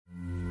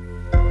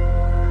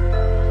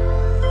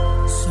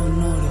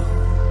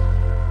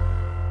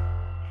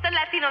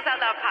Latinos Out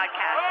Loud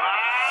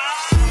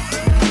podcast.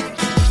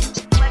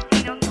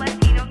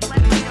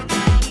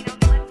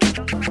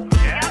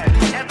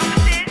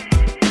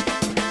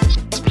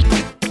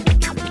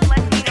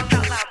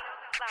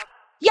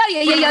 Yo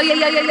yo yo yo yo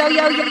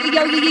yo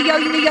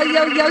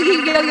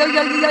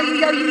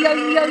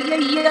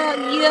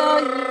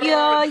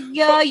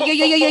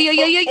yo yo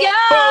yo yo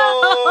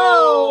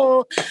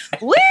yo.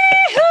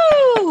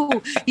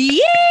 Woohoo!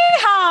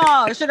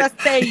 Yeehaw! Should I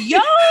say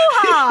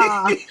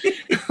yo-ha?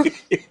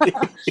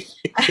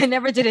 I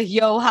never did a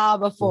yo-ha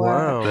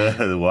before.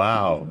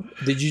 Wow.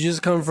 Did you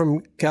just come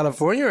from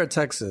California or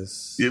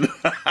Texas?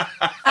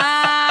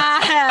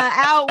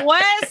 Out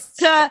west.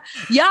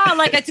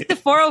 Like I took the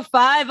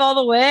 405 all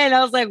the way and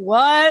I was like,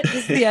 what? This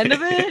is the end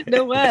of it?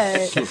 No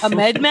way. A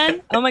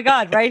MedMen? Oh my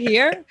God, right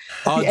here?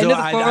 Although the end of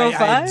the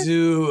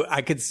 405?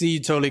 I could see you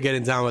totally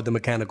getting down with the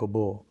mechanical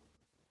bull.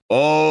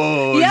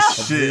 Oh, Yeah.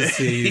 shit. I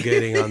see you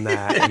getting on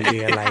that and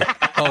being like,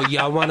 oh,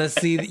 y'all want to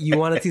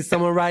see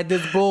someone ride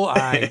this bull? All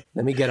right,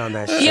 let me get on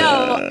that shit.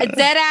 Yo,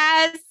 dead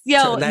ass.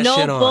 Yo, Turn that no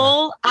shit on.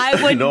 bull. I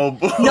would No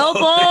bull. no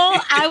bull.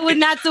 I would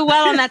not do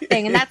well on that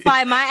thing, and that's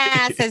why my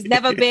ass has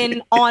never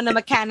been on a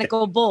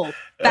mechanical bull.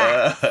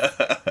 Facts.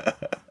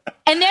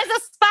 And there's a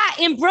spot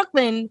in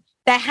Brooklyn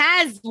that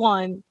has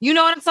one. You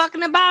know what I'm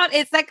talking about?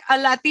 It's like a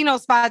Latino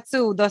spot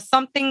too. The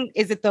something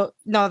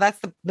that's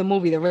the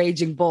movie, The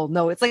Raging Bull.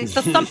 No, it's like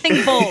the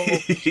something bull.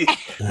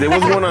 There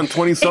was one on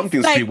 20-something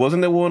It's like- Street.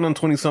 Wasn't there one on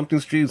 20-something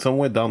Street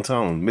somewhere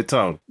downtown,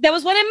 Midtown? There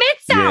was one in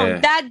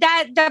Midtown.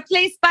 Yeah. That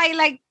place by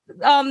like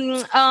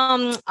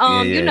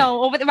you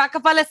know, over the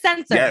Rockefeller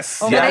Center.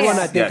 Yes, Over yes. That there. one,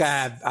 I think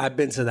Yes. I've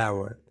been to that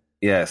one.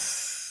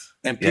 Yes.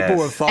 And people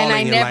were falling And I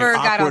in never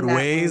like got on awkward that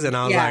ways, one. and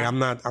I was Yeah.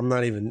 like, I'm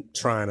not even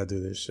trying to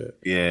do this shit.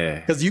 Yeah.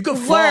 Because you could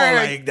fall Word.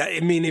 like that.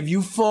 I mean, if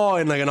you fall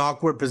in like an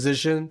awkward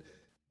position,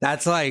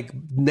 that's like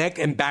neck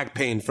and back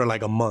pain for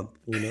like a month.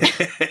 You know?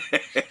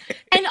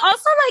 And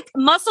also like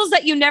muscles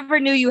that you never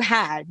knew you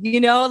had, you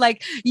know,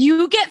 like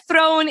you get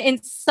thrown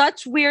in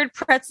such weird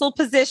pretzel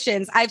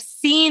positions. I've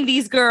seen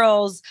these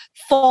girls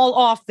fall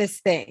off this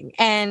thing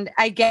and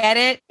I get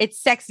it. It's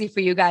sexy for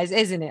you guys,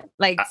 isn't it?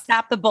 Like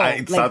stop the bull.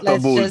 Like, let's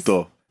just-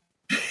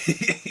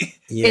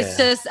 Yeah. It's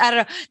just, I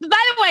don't know. By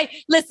the way,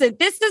 listen,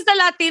 this is the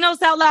Latinos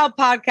Out Loud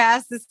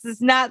podcast. This is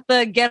not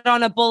the get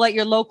on a bull at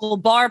your local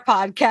bar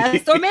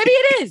podcast. Or maybe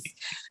it is.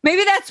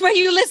 Maybe that's where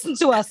you listen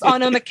to us,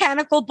 on a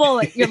mechanical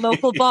bull at your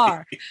local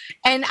bar.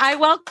 And I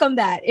welcome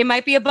that. It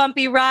might be a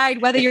bumpy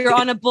ride, whether you're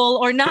on a bull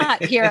or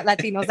not here at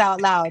Latinos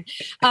Out Loud.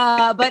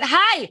 But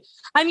hi,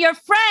 I'm your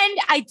friend.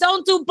 I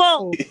don't do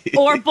bull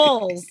or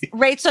bulls.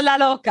 Rachel La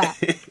Loca.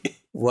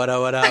 What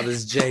up?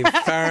 It's Jay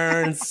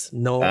Ferns.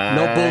 No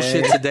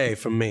bullshit today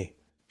from me.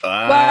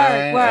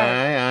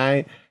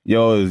 Word.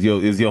 Yo, is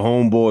your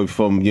homeboy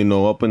from, you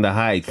know, up in the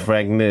heights,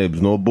 Frank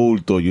Nibbs, no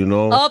bulto, you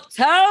know?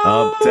 Uptown.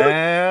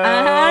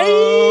 Uptown.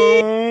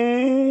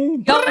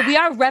 Yo, we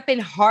are repping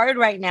hard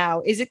right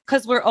now. Is it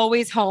because we're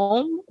always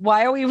home?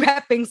 Why are we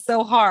repping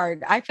so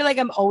hard? I feel like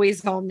I'm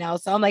always home now.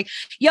 So I'm like,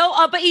 yo,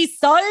 Upper East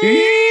Side.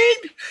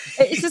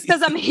 It's just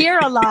because I'm here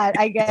a lot,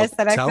 I guess,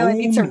 that I feel I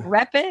need to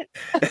rep it.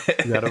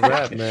 You gotta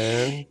rep,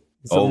 man.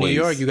 From New Always.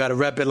 York, you gotta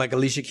rep it like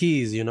Alicia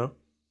Keys, you know?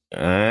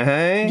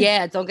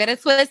 Yeah, don't get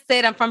it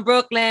twisted. I'm from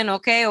Brooklyn.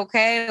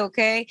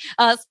 Okay.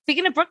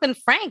 Speaking of Brooklyn,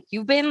 Frank,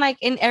 you've been like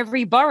in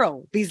every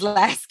borough these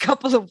last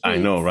couple of weeks. I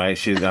know, right?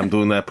 I'm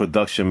doing that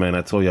production, man.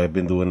 I told you I've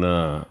been doing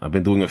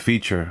a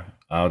feature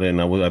out in.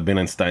 I've been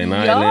in Staten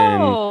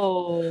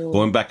Island,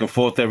 going back and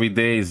forth every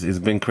day. It's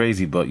been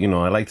crazy, but you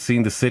know, I like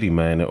seeing the city,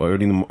 man.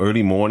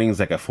 Early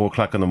mornings, like at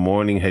 4:00 in the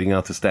morning, heading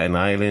out to Staten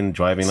Island,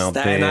 driving out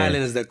there. Staten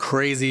Island is the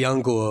crazy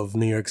uncle of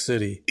New York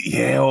City.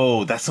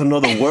 Yeah, that's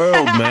another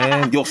world,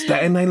 man. Yo,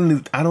 Staten Island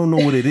is, I don't know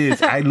what it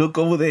is. I look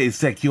over there,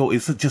 it's like, yo,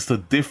 it's just a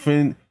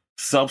different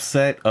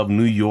subset of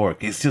New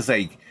York. It's just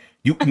like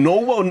no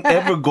one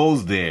ever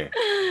goes there,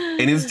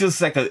 and it's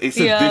just like a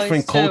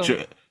different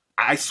culture.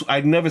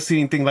 I've never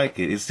seen anything like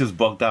it. It's just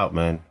bugged out,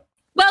 man.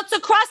 Well, to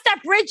cross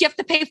that bridge, you have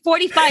to pay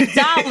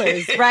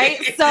 $45, right?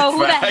 So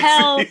who the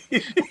hell?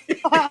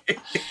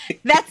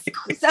 That's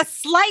a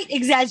slight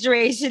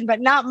exaggeration, but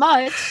not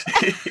much.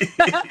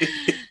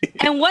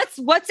 And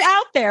what's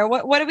out there?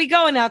 What are we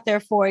going out there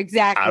for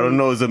exactly? I don't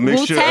know. It's a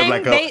mixture Wu-Tang? of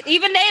like they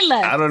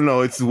left. I don't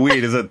know. It's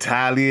weird. There's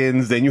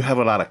Italians. Then you have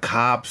a lot of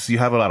cops. You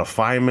have a lot of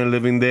firemen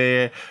living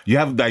there. You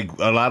have like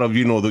a lot of,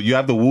 you know, you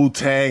have the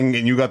Wu-Tang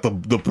and you got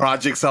the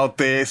projects out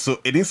there. So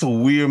it is a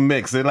weird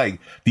mix. They're like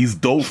these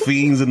dope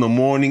fiends in the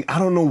morning. I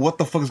don't know what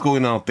the fuck is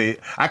going out there.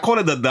 I call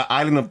it the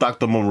island of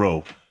Dr.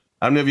 Monroe.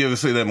 I've never ever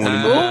seen that movie.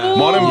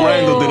 Marlon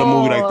Brando did a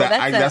movie like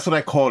that. That's what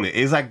I call it.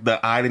 It's like the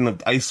island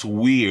of, it's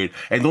weird.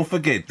 And don't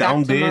forget,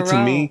 down Dr. there, Moreau.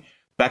 to me,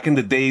 back in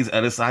the days,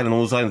 Ellis Island,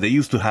 those islands, they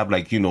used to have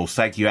like, you know,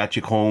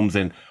 psychiatric homes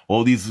and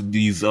all these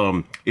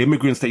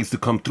immigrants that used to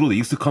come through. They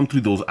used to come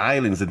through those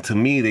islands. And to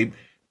me,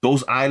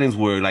 those islands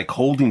were like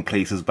holding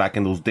places back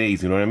in those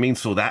days. You know what I mean?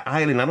 So that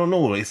island, I don't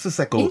know. It's just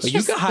like You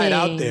could hide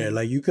out there.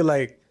 Like you could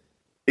like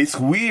It's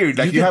weird.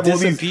 Like you could have all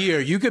these. disappear.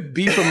 You could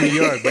be from New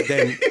York, but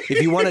then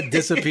if you want to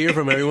disappear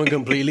from everyone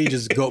completely,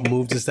 just go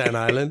move to Staten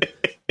Island,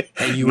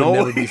 and you will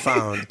never be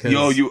found.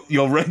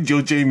 You're right,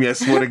 Joe Jamie. I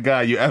swear to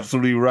God, you're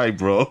absolutely right,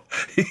 bro.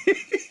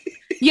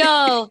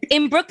 Yo,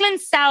 in Brooklyn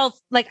South,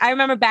 like I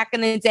remember back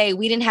in the day,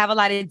 we didn't have a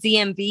lot of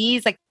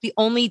DMVs. Like the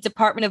only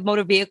Department of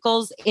Motor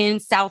Vehicles in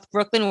South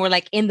Brooklyn were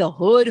like in the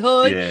hood,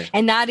 Yeah.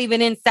 and not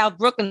even in South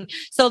Brooklyn.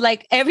 So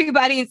like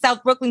everybody in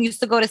South Brooklyn used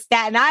to go to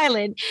Staten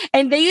Island,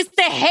 and they used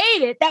to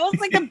hate it. That was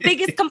like the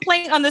biggest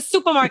complaint on the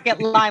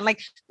supermarket line.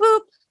 Like, boop,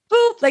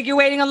 boop. Like you're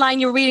waiting online,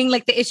 you're reading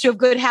like the issue of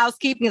Good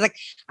Housekeeping. It's like,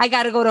 I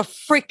got to go to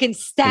freaking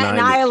Staten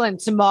Island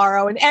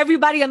tomorrow. And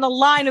everybody on the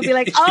line would be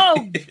like,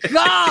 oh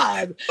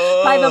God,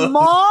 by the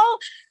mall.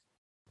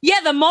 Yeah,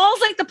 the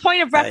mall's like the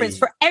point of reference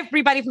for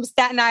everybody from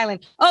Staten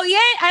Island. Oh yeah,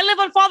 I live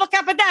on Father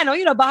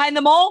Capodanno, behind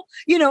the mall.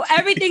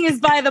 Everything is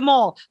by the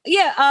mall.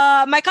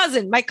 Yeah, my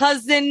cousin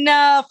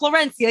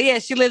Florencia. Yeah,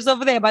 she lives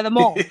over there by the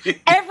mall.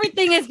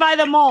 Everything is by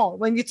the mall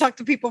when you talk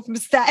to people from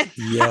Staten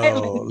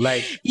Island.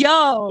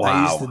 Wow.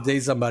 I used to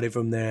date somebody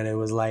from there, and it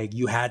was like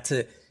you had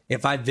to.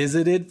 If I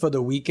visited for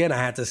the weekend, I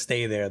had to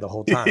stay there the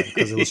whole time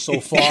because it was so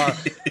far.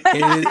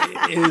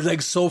 It is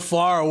like so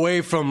far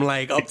away from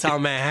like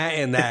uptown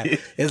Manhattan that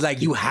it's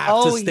like you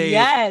have to stay.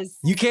 Yes.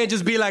 You can't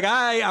just be like,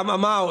 I'm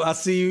out. I'll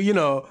see you.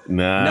 Nah.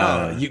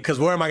 No, because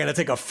where am I going to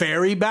take a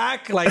ferry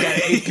back like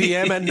at 8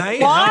 p.m. at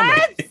night?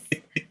 What?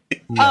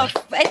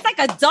 It's like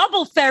a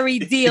double ferry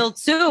deal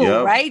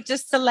too, right?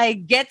 Just to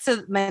like get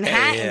to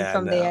Manhattan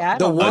from there.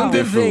 The one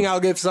good thing I'll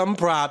give some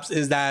props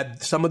is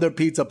that some of their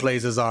pizza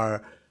places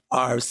are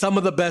some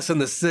of the best in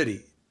the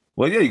city.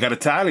 Well, yeah, you got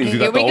Italians.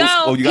 Here we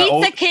go.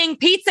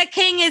 Pizza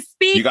King is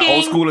speaking. You got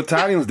old school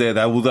Italians there.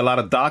 That was a lot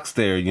of docks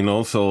there,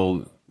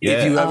 so yeah.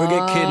 If you ever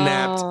get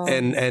kidnapped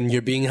and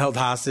you're being held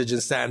hostage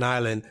in Staten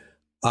Island,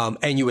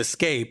 and you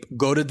escape,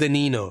 go to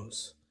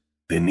Danino's.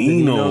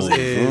 Danino's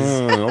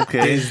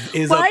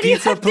is a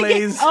pizza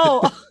place.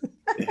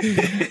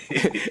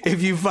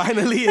 If you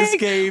finally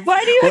escape,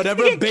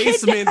 whatever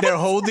basement they're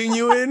holding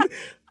you in,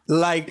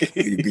 like,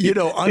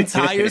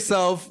 untie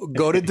yourself,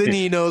 go to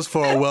Danino's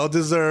for a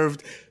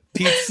well-deserved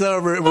pizza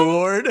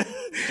reward.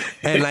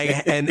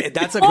 And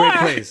that's a great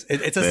place.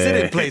 It's a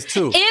sit-in place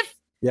too.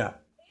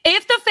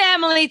 If the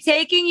family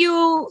taking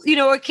you,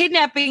 or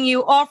kidnapping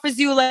you offers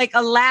you like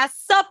a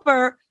Last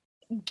Supper,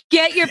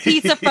 get your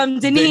pizza from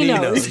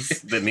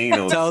Danino's.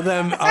 Danino's. Tell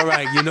them, all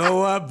right, you know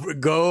what?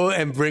 Go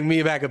and bring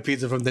me back a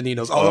pizza from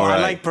Danino's. Although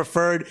I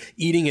preferred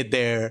eating it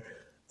there.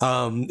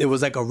 It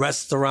was like a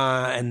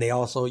restaurant, and they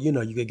also, you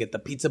could get the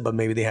pizza, but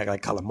maybe they had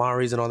like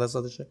calamaris and all that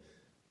other shit.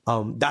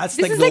 That's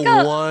like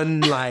the one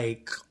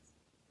like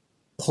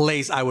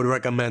place I would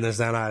recommend in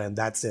Staten Island.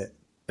 That's it.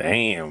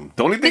 Damn.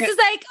 The only thing this is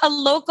like a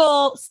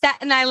local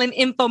Staten Island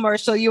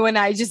infomercial you and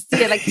I just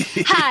did. Like,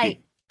 hi,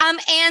 I'm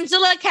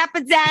Angela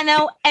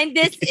Capodanno, and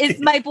this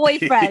is my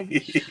boyfriend.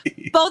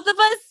 Both of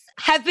us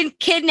have been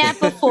kidnapped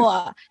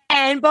before,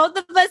 and both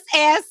of us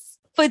asked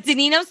for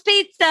Danino's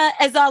Pizza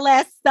as our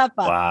Last Supper.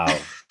 Wow.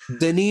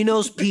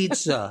 Danino's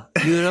Pizza,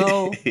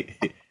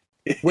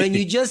 when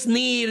you just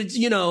need,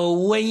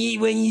 when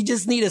you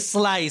just need a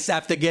slice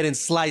after getting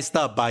sliced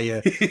up by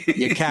your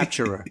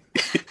capturer.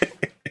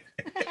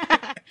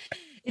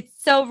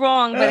 It's so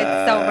wrong, but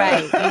it's so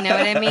right. You know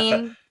what I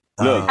mean?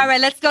 Look. All right,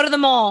 let's go to the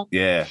mall.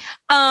 Yeah.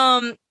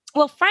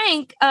 Well,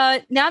 Frank, now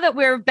that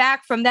we're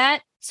back from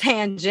that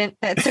tangent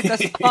that took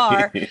us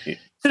far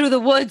through the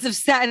woods of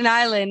Staten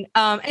Island,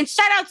 and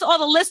shout out to all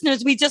the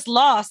listeners we just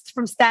lost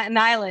from Staten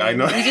Island. I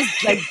know. We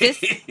just like this.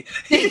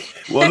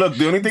 Well, look,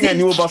 the only thing I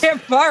knew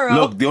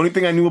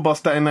about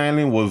Staten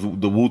Island was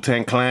the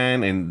Wu-Tang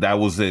Clan, and that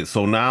was it.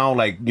 So now,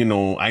 like,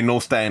 I know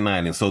Staten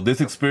Island. So this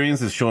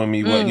experience is showing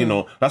me what,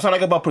 that's what I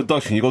like about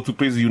production. You go to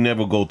places you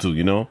never go to,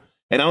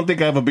 And I don't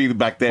think I'll ever be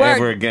back there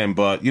ever again.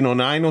 But,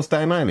 now I know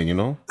Staten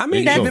Island, I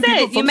mean, that's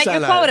it. You make your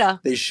quota.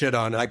 They shit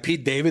on it. Like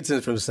Pete Davidson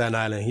from Staten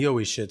Island. He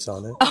always shits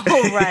on it.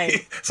 Oh,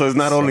 right. So it's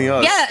not only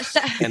us. Yeah.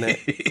 And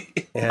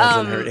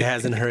it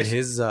hasn't hurt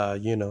his,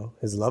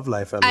 his love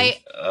life.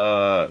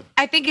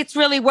 I think it's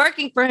really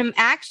working for him,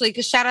 actually,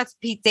 because shout out to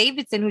Pete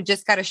Davidson, who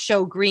just got a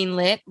show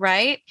greenlit,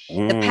 right?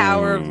 The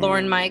Power of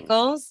Lorne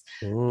Michaels.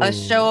 A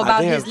show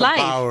about his life.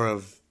 The power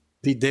of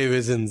Pete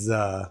Davidson's...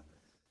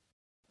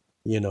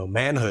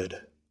 manhood.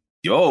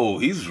 Yo,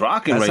 he's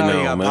rocking That's right how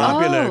he now, got man.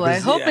 popular. I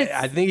hope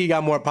I think he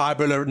got more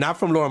popular, not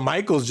from Lorne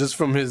Michaels, just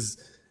from his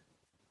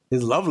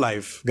love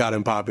life got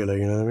him popular.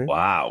 You know what I mean?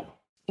 Wow.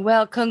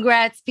 Well,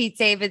 congrats, Pete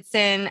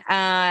Davidson.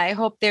 I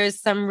hope there's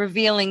some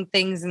revealing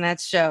things in that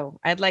show.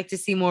 I'd like to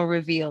see more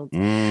revealed.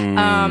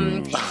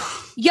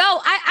 Yo,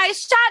 I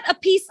shot a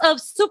piece of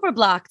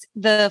Superblocked,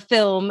 the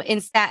film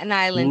in Staten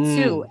Island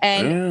too,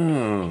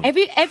 and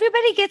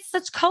everybody gets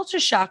such culture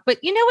shock. But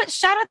you know what?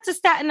 Shout out to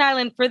Staten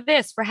Island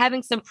for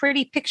having some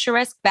pretty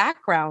picturesque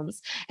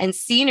backgrounds and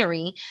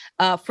scenery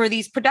for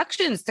these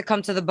productions to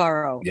come to the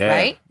borough. Yeah,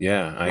 right?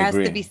 Yeah, I There has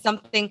agree. to be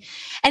something,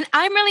 and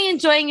I'm really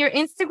enjoying your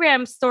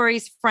Instagram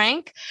stories,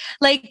 Frank.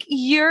 Like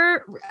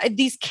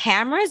these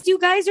cameras you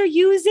guys are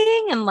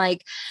using, and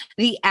like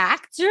the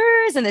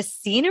actors and the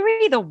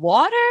scenery, the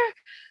water.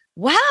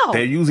 Wow.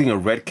 They're using a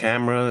red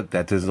camera.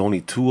 That there's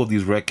only 2 of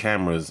these red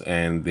cameras,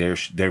 and they're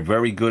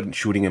very good at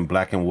shooting in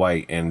black and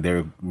white, and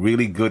they're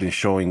really good in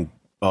showing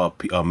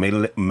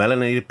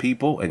melanated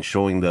people and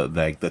showing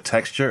the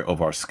texture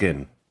of our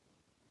skin.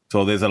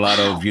 So there's a lot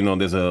of,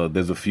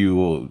 there's a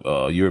few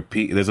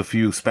European, there's a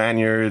few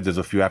Spaniards, there's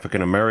a few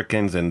African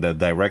Americans, and the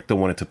director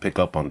wanted to pick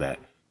up on that.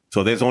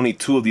 So there's only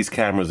 2 of these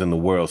cameras in the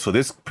world. So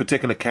this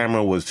particular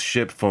camera was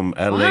shipped from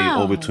LA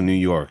over to New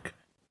York.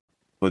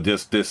 For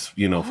this,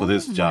 for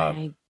this job.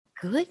 My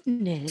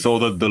goodness. So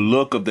the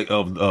look of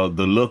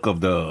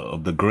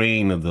the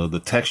grain of the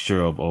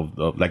texture of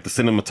like the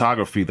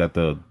cinematography that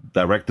the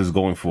director's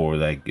going for,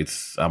 like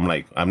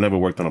I've never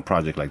worked on a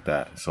project like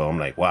that. So I'm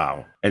like,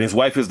 wow. And his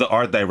wife is the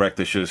art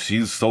director.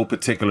 She's so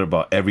particular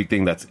about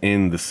everything that's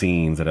in the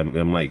scenes that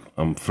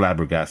I'm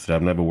flabbergasted.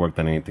 I've never worked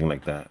on anything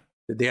like that.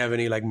 Did they have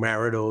any like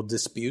marital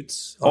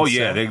disputes? Oh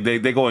yeah,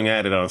 they're going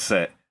at it on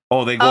set.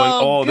 Oh, they're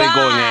going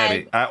at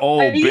it.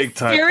 Big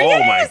time. Serious? Oh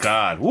my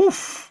God.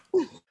 Woof.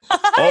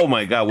 Oh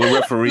my God. We're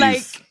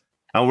referees.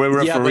 We're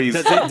referees.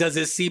 Yeah, but does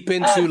it seep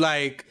into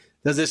like,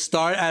 does it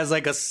start as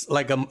like a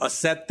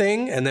set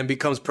thing and then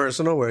becomes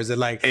personal? Where is it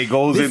like, it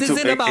goes this into,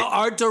 isn't about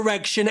art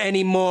direction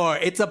anymore.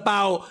 It's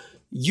about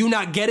you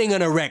not getting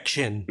an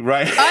erection.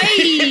 Right.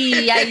 Ay.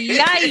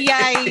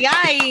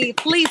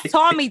 Please,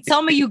 Tommy,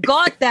 tell me you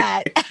got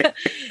that.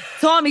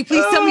 Tommy,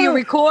 please tell me you're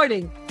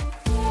recording.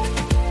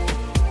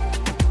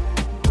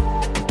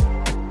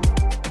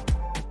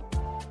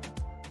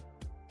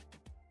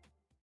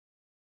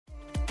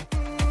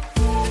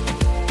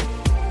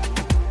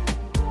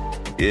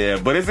 Yeah,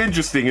 but it's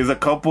interesting. It's a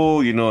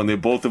couple, and they're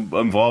both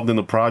involved in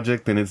the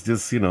project, and it's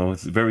just,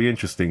 it's very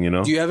interesting,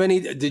 Do you have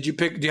any? Have you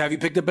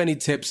picked up any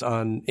tips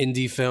on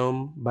indie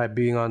film by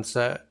being on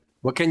set?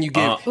 What can you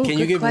give? Can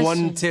you give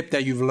one tip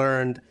that you've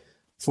learned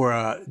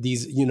for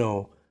these,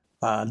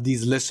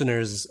 these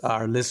listeners,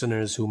 our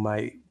listeners who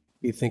might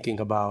be thinking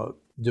about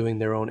doing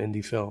their own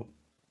indie film?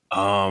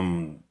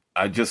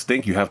 I just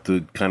think you have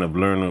to kind of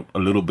learn a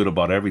little bit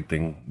about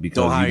everything because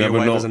Don't hire you never your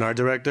wife know. As an art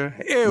director,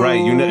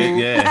 right?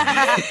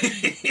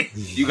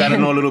 You got to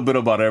know a little bit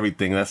about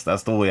everything. That's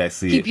the way I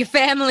see it. Keep your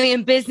family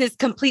and business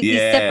completely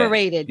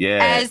separated,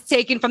 as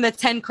taken from the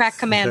 10 Crack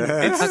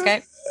Commandments.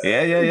 Okay.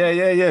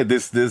 Yeah.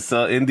 This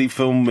indie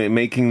film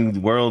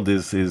making world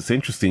is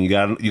interesting. You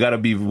got to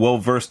be well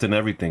versed in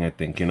everything. I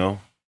think And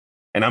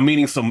I'm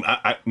meeting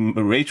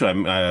Rachel.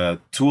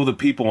 2 of the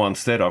people on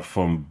set are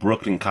from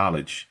Brooklyn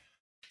College.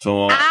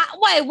 So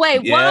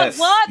wait, yes,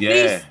 what?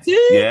 Yeah,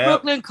 These 2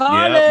 Brooklyn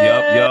College.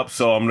 Yep.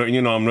 So I'm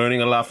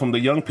learning a lot from the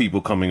young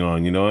people coming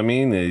on. You know what I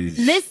mean?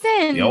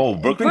 Listen,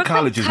 Brooklyn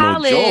College is no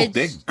joke.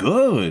 They're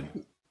good.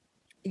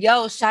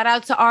 Yo, shout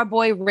out to our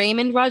boy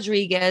Raymond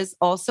Rodriguez,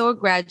 also a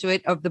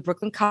graduate of the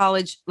Brooklyn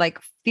College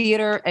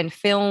theater and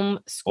film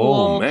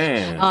school. Oh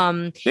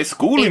man, they're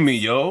schooling me,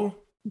 yo.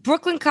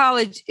 Brooklyn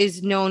College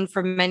is known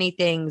for many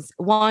things.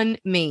 1,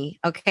 me.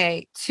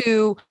 Okay.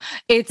 2,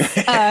 it's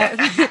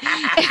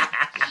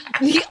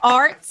the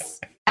arts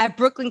at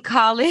Brooklyn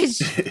College.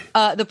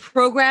 The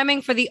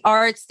programming for the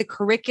arts, the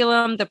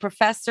curriculum, the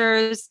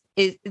professors,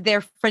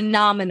 they're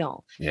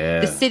phenomenal. Yeah.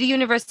 The City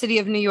University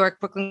of New York,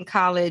 Brooklyn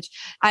College.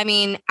 I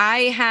mean, I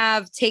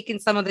have taken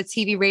some of the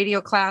TV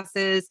radio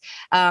classes.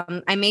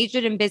 I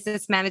majored in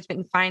business management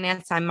and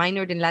finance. I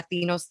minored in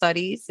Latino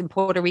studies, in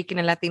Puerto Rican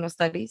and Latino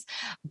studies.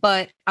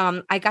 But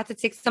I got to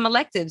take some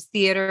electives,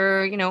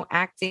 theater,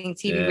 acting,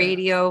 TV,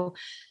 radio.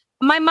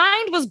 My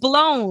mind was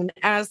blown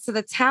as to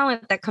the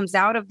talent that comes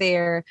out of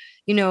there,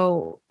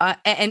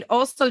 and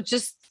also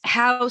just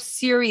how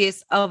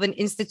serious of an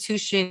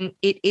institution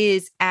it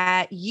is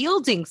at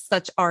yielding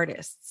such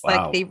artists.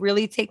 Wow. Like they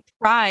really take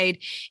pride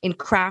in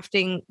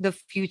crafting the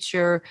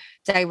future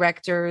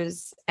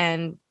directors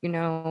and,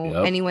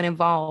 anyone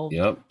involved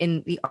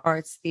in the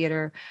arts,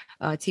 theater,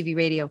 TV,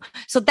 radio.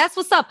 So that's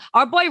what's up.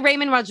 Our boy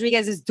Raymond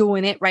Rodriguez is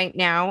doing it right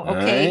now.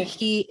 Okay. Right.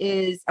 He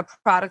is a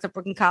product of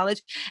Brooklyn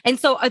College. And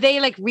so are they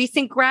like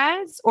recent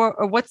grads or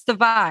what's the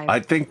vibe? I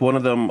think one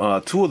of them,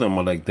 2 of them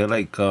are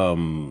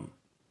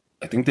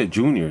I think they're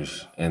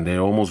juniors and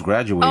they're almost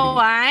graduating. Oh,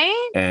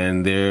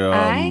 and they're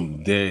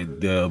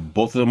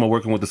both of them are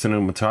working with the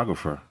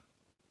cinematographer,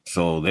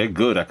 so they're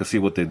good. I can see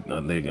what they're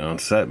on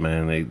set,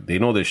 man. They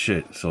know their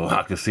shit, so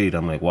I can see it.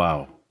 I'm like,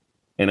 wow.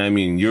 And I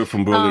mean, you're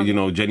from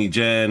Brooklyn, Jenny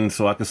Jen,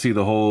 so I can see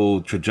the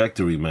whole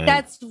trajectory, man.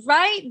 That's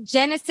right.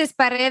 Genesis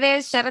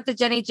Paredes. Shout out to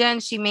Jenny Jen.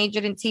 She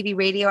majored in TV,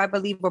 radio, I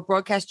believe, or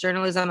broadcast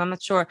journalism. I'm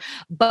not sure.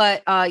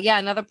 But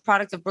another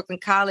product of Brooklyn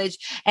College.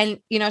 And,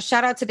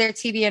 shout out to their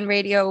TV and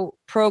radio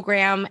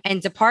program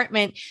and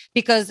department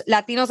because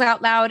Latinos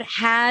Out Loud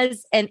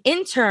has an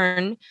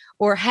intern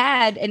or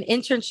had an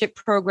internship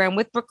program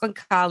with Brooklyn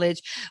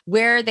College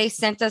where they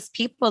sent us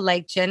people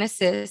like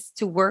Genesis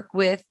to work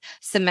with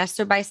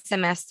semester by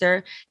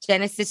semester.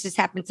 Genesis just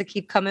happened to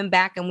keep coming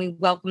back and we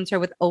welcomed her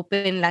with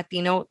open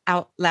Latino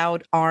Out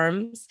Loud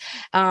arms.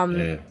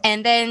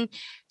 And then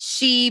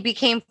she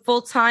became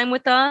full-time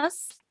with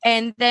us.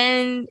 And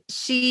then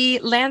she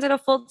landed a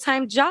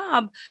full-time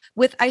job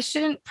with, I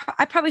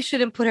probably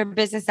shouldn't put her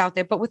business out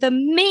there, but with a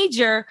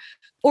major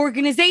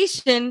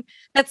organization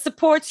that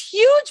supports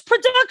huge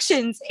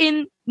productions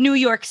in New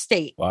York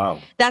State. Wow.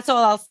 That's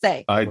all I'll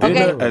say. I did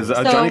not, as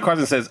Johnny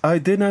Carson says, I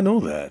did not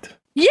know that.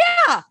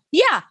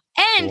 Yeah.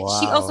 And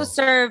she also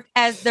served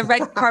as the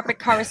red carpet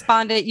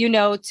correspondent,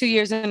 2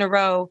 years in a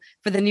row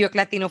for the New York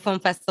Latino Film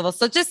Festival.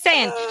 So just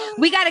saying,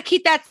 we got to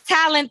keep that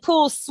talent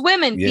pool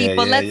swimming,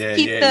 people.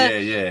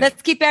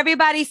 Let's keep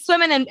everybody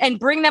swimming and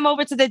bring them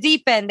over to the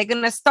deep end. They're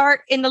going to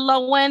start in the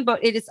low end,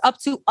 but it is up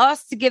to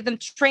us to give them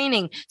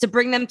training to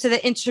bring them to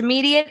the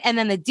intermediate and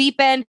then the deep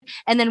end,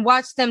 and then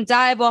watch them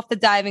dive off the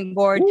diving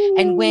board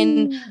and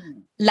win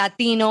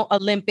Latino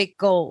Olympic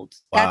gold.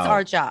 That's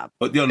our job.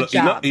 But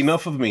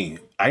enough of me.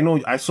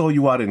 I saw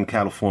you out in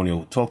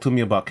California. Talk to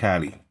me about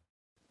Cali.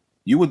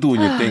 You were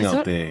doing your thing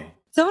out there.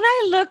 Don't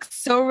I look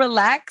so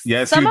relaxed?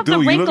 Yes, some you of do. the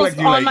wrinkles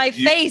on my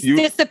face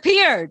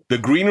disappeared. The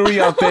greenery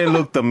out there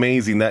looked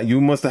amazing. That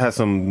you must have had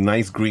some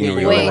nice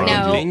greenery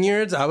around you.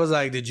 Vineyards. I was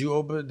like, did you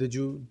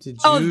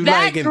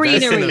invest in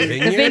greenery,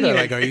 a vineyard? Or,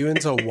 like, are you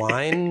into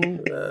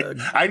wine?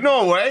 I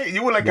know, right?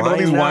 You were like in all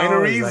these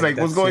wineries. Like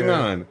what's going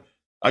on?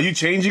 Are you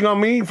changing on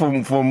me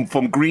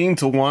from green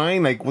to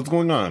wine? Like, what's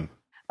going on?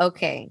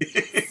 Okay.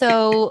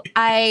 So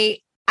I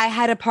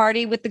had a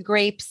party with the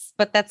grapes,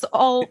 but that's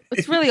all.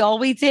 It's really all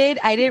we did.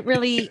 I didn't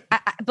really,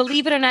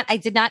 believe it or not, I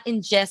did not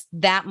ingest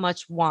that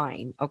much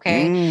wine.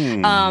 Okay.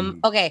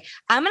 Okay.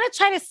 I'm going to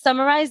try to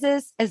summarize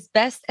this as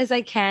best as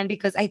I can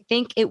because I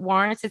think it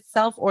warrants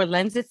itself or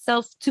lends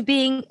itself to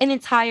being an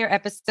entire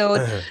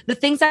episode. The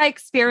things I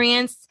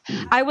experienced,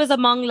 I was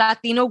among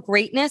Latino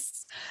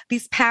greatness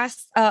these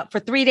past, for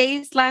 3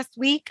 days last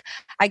week.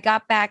 I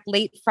got back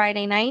late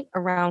Friday night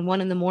around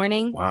 1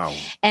 a.m. Wow.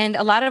 And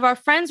a lot of our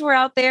friends were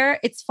out there.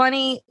 It's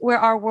funny where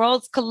our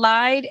worlds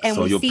collide and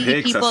we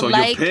see people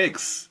like,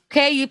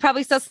 okay, you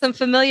probably saw some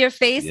familiar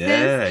faces.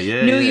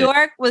 Yeah. New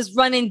York was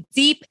running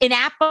deep in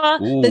Napa.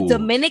 Ooh. The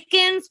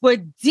Dominicans were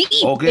deep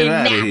in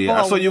Napa.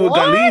 I saw you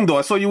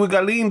with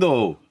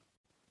Galindo.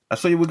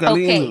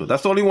 Okay.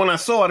 That's the only one I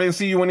saw. I didn't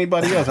see you with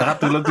anybody else. I have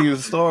to look through your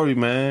story,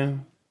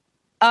 man.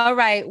 All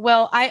right.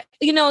 Well,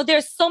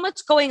 there's so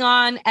much going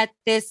on at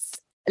this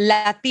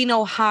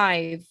Latino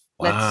hive.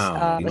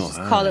 Let's just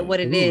call it what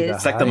it is.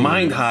 It's like the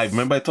Mind Hive.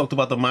 Remember I talked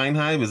about the Mind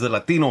Hive? It's a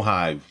Latino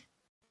hive.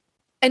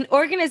 An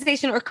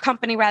organization or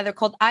company rather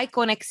called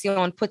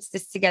iConexion puts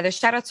this together.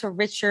 Shout out to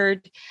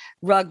Richard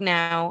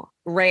Rugnow.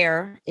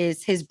 Rare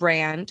is his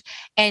brand.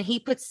 And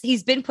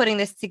he's been putting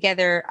this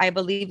together. I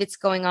believe it's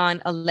going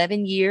on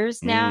 11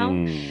 years now.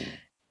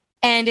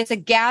 And it's a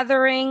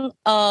gathering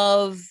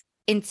of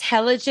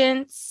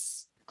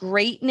intelligence,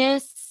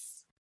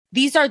 greatness.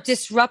 These are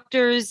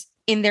disruptors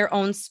in their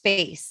own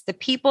space. The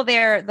people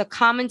there, the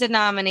common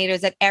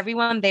denominators that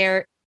everyone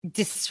there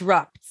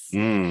disrupts.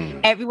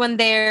 Everyone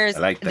there's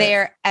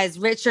there, as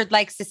Richard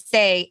likes to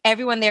say,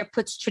 everyone there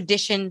puts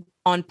tradition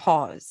on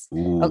pause.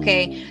 Ooh.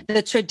 Okay.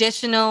 The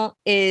traditional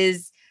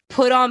is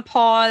put on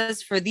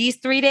pause for these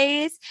 3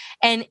 days.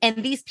 And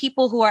these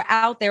people who are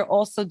out there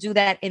also do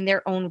that in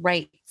their own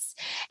rights.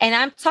 And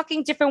I'm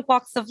talking different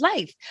walks of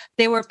life.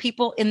 There were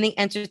people in the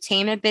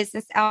entertainment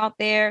business out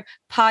there,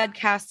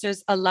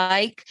 podcasters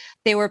alike.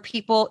 There were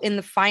people in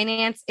the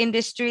finance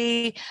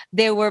industry.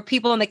 There were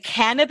people in the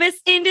cannabis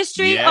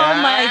industry. Yes,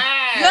 oh my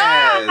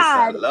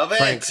God. I love it.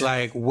 Frank's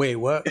like, wait,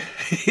 what? So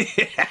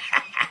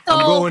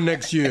I'm going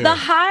next year. The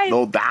hive.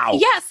 No doubt.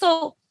 Yeah.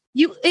 So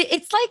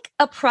it's like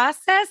a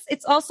process.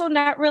 It's also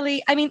not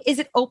really, is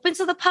it open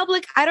to the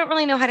public? I don't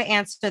really know how to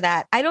answer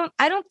that. I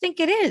don't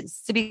think it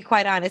is, to be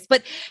quite honest,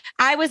 but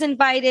I was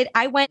invited.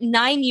 I went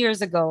 9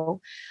 years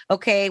ago.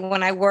 Okay.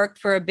 When I worked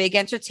for a big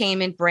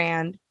entertainment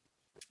brand.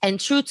 And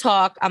True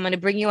Talk, I'm going to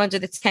bring you under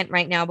the tent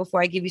right now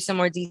before I give you some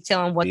more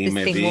detail on what this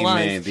thing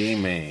was.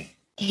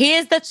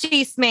 Here's the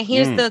chisme.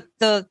 Here's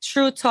the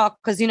True Talk.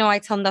 Because, I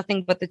tell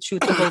nothing but the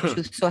truth, the whole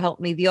truth. So help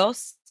me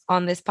Dios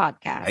on this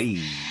podcast.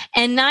 Aye.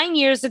 And 9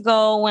 years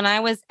ago, when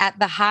I was at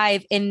the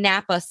Hive in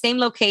Napa, same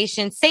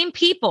location, same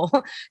people.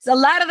 So a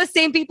lot of the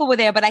same people were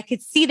there, but I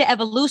could see the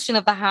evolution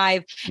of the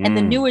Hive and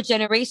the newer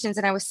generations.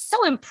 And I was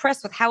so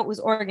impressed with how it was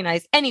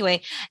organized.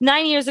 Anyway,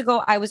 9 years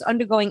ago, I was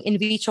undergoing in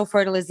vitro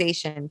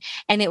fertilization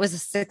and it was a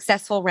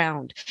successful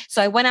round.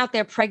 So I went out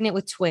there pregnant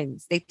with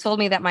twins. They told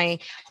me that my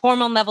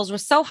hormone levels were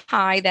so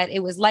high that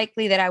it was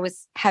likely that I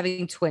was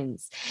having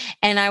twins.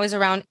 And I was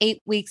around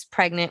 8 weeks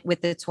pregnant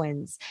with the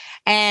twins.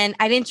 And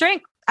I didn't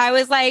drink I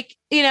was like,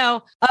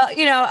 a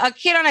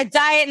kid on a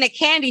diet in a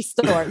candy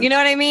store. You know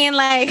what I mean?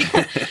 Like,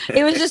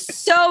 it was just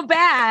so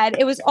bad.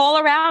 It was all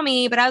around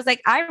me. But I was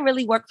like, I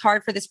really worked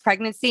hard for this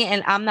pregnancy,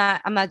 and I'm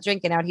not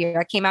drinking out here.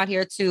 I came out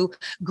here to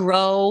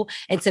grow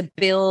and to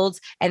build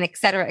and et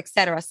cetera, et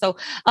cetera. So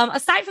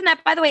aside from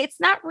that, by the way, it's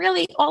not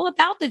really all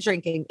about the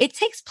drinking. It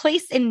takes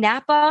place in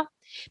Napa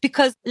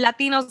because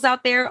Latinos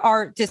out there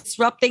are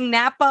disrupting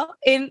Napa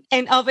in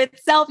and of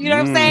itself. You know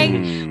what I'm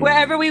saying?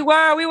 Wherever we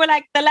were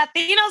like, the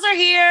Latinos are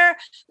here.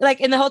 Like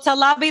in the hotel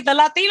lobby, the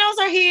Latinos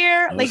are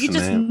here. Like you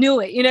just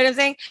knew it. You know what I'm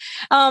saying?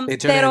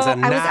 Pero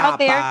I was out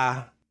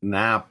there.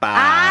 Napa.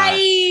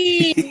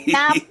 Ay,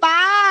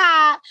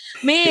 Napa.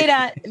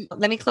 Mira,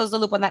 let me close the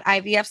loop on that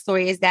IVF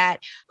story. Is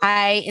that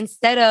I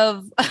instead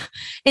of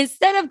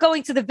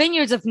going to the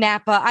vineyards of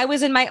Napa, I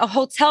was in my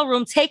hotel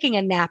room taking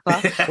a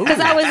Napa because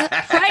I was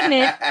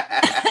pregnant.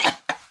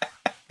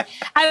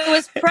 I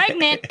was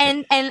pregnant,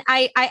 and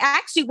I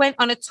actually went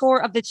on a tour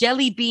of the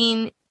Jelly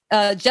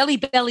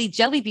Belly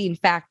Jelly Bean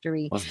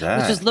Factory. What's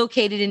that? Which was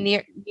located in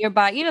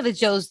nearby. You know the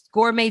Joe's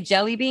Gourmet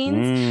Jelly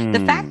Beans?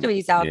 The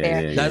factory's out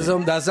there. Yeah.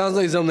 That sounds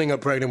like something a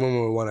pregnant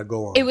woman would want to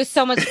go on. It was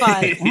so much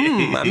fun.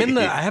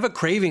 I have a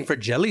craving for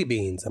jelly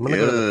beans. I'm gonna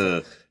go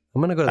to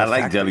the I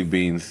like factory. jelly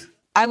beans.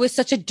 I was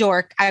such a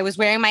dork. I was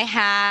wearing my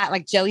hat,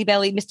 like Jelly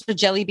Belly, Mr.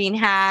 Jelly Bean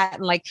hat,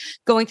 and like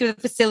going through the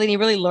facility,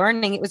 really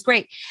learning. It was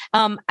great.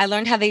 I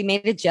learned how they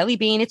made a jelly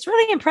bean. It's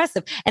really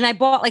impressive. And I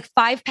bought like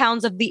 5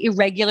 pounds of the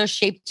irregular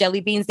shaped jelly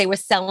beans they were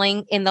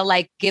selling in the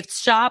like gift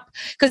shop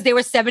because they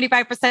were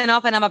 75%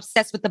 off. And I'm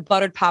obsessed with the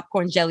buttered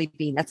popcorn jelly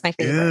bean. That's my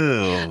favorite.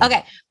 Ew.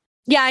 Okay.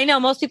 Yeah, I know.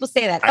 Most people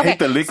say that. I hate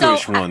the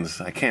licorice ones.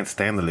 I can't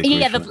stand the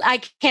licorice ones. I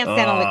can't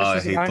stand the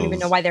licorice. I don't even those.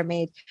 know why they're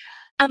made.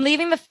 I'm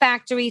leaving the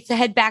factory to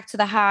head back to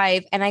the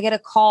hive, and I get a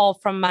call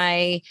from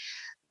my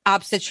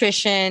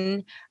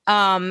obstetrician,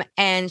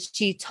 and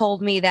she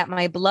told me that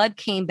my blood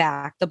came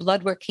back, the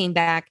blood work came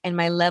back, and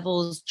my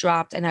levels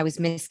dropped, and I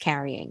was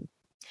miscarrying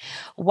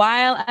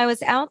while I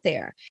was out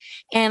there.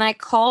 And I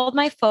called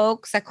my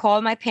folks, I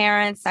called my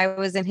parents. I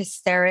was in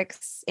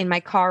hysterics in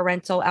my car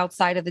rental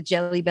outside of the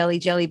Jelly Belly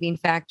Jelly Bean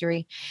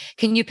Factory.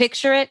 Can you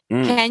picture it?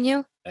 Can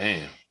you?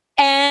 Damn.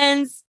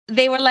 And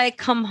they were like,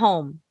 come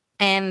home.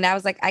 And I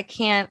was like, I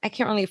can't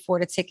really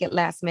afford a ticket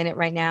last minute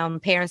right now.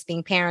 And parents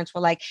being parents were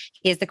like,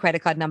 here's the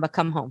credit card number,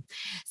 come home.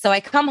 So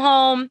I come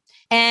home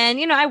and,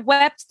 I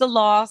wept the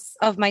loss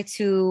of my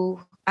 2,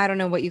 I don't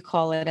know what you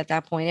call it at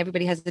that point.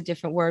 Everybody has a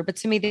different word, but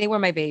to me, they were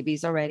my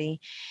babies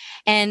already.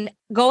 And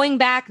going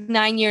back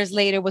 9 years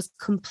later was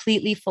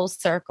completely full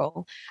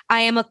circle. I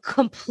am a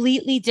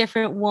completely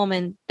different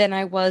woman than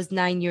I was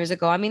 9 years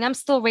ago. I mean, I'm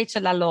still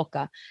Rachel La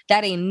Loca.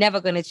 That ain't never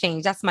going to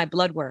change. That's my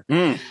blood work.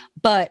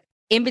 But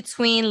in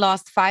between,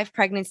 lost 5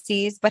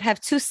 pregnancies, but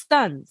have 2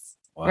 sons.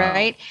 Wow.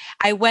 Right.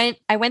 I went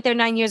there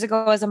 9 years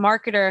ago as a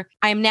marketer.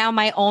 I am now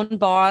my own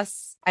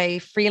boss. I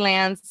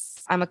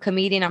freelance. I'm a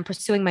comedian. I'm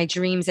pursuing my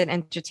dreams in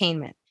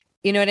entertainment.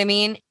 You know what I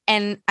mean?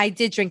 And I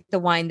did drink the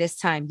wine this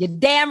time. You're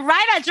damn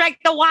right I drank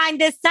the wine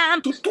this time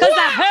because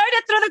I heard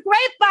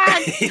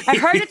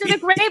it through the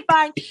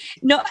grapevine.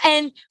 No,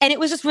 and it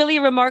was just really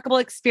a remarkable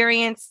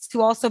experience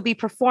to also be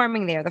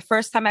performing there. The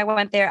first time I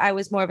went there, I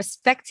was more of a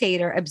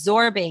spectator,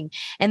 absorbing.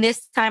 And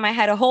this time I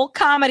had a whole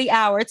comedy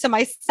hour to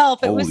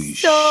myself. It was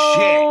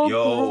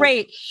so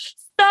great.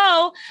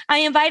 So I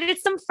invited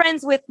some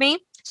friends with me.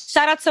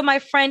 Shout out to my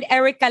friend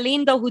Eric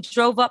Galindo, who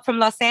drove up from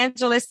Los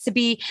Angeles to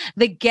be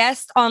the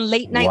guest on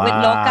Late Night with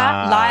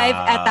Loca live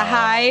at the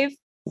Hive.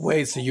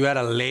 Wait, so you had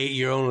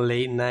your own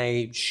late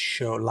night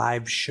show,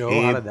 live show?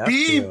 Hey, how did that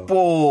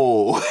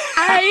people. feel?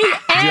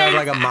 Did you have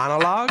like a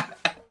monologue?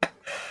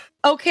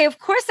 Okay, of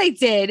course I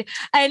did.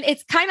 And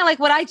it's kind of like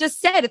what I just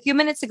said a few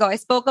minutes ago. I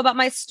spoke about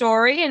my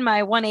story and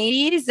my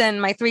 180s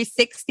and my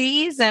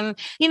 360s and,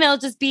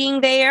 just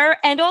being there.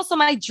 And also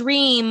my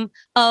dream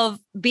of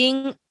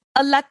being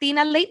a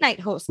Latina late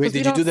night host. Wait,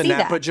 did you do the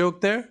Napa joke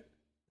there?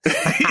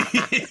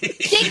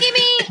 Jiggly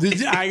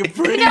me. I'm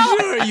pretty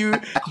sure you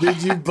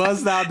did. You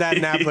bust out that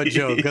Napa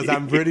joke because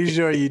I'm pretty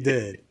sure you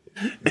did.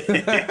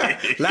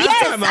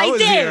 Last time I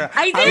was here,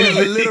 I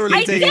was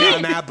literally taking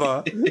out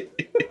Napa.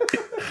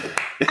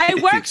 I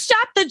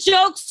workshopped the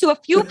jokes to a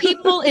few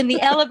people in the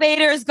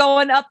elevators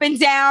going up and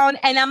down.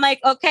 And I'm like,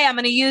 okay, I'm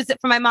going to use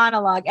it for my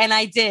monologue. And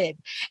I did.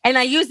 And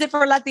I used it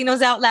for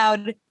Latinos Out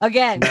Loud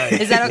again. Nice.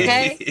 Is that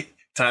okay?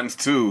 Times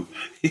 2.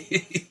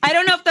 I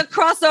don't know if the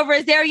crossover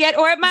is there yet,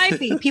 or it might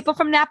be. People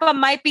from Napa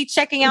might be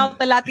checking out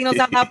the Latinos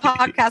Out Loud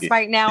podcast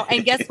right now.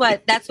 And guess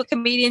what? That's what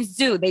comedians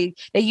do. They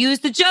use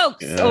the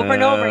jokes over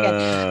and over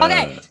again.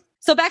 Okay.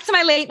 So back to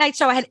my late night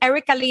show. I had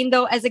Eric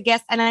Galindo as a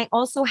guest, and I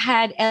also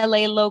had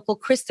LA local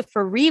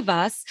Christopher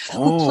Rivas,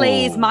 who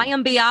plays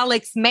Mayim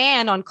Bialik's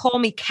man on Call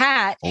Me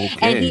Kat. Okay.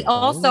 And he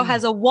also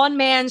has a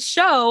one-man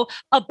show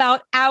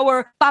about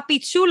our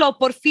papi chulo,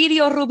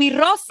 Porfirio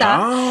Rubirosa.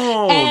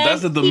 Oh, and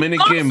that's the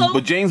Dominican,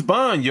 but James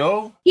Bond,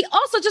 yo. He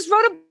also just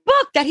wrote a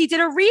book that he did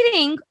a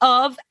reading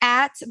of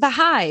at the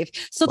Hive.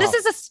 So this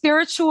is a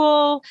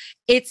spiritual,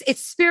 it's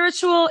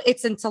spiritual,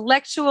 it's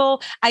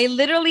intellectual. I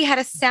literally had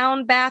a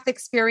sound bath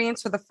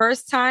experience for the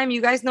first time.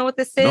 You guys know what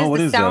this is? No, what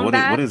the is sound that?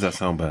 bath? What is that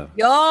sound bath?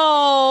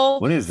 Yo.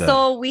 What is that?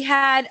 So we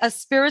had a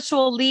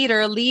spiritual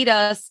leader lead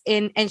us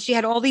in, and she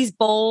had all these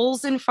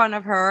bowls in front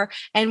of her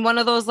and one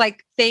of those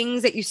like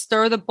things that you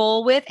stir the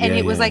bowl with, and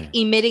it was like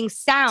emitting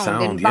sound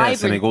and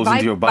yes, and it goes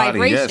into your body.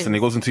 Yes, and it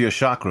goes into your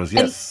chakras.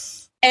 Yes.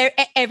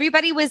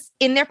 Everybody was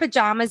in their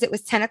pajamas. It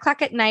was 10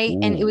 o'clock at night.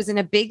 And it was in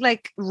a big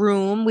like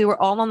room. We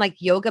were all on like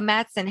yoga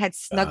mats and had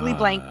snuggly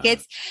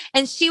blankets.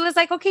 And she was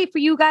like, okay, for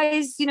you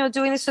guys, you know,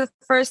 doing this for the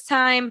first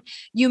time,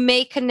 you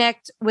may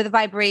connect with a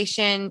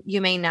vibration,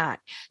 you may not.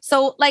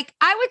 So like,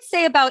 I would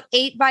say about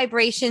 8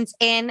 vibrations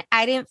in,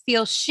 I didn't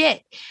feel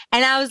shit.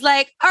 And I was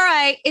like, all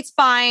right, it's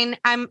fine.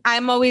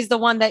 I'm always the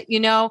one that, you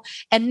know,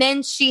 and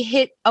then she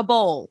hit a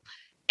bowl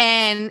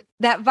and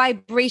that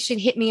vibration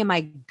hit me in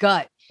my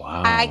gut.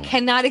 Wow. I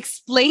cannot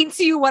explain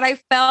to you what I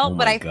felt,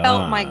 but I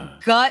felt my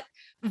gut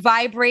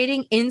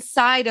vibrating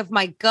inside of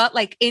my gut,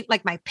 like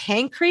my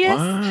pancreas.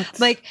 What?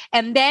 Like,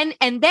 and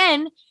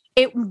then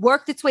it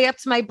worked its way up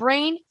to my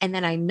brain, and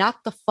then I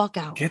knocked the fuck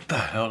out. Get the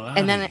hell out.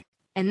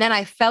 And then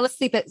I fell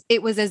asleep.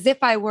 It was as if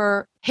I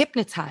were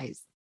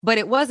hypnotized, but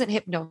it wasn't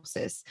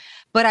hypnosis.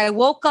 But I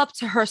woke up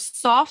to her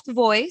soft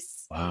voice.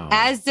 Wow.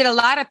 As did a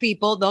lot of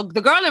people. The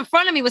girl in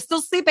front of me was still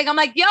sleeping. I'm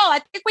like, yo,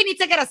 I think we need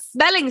to get a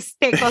smelling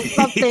stick or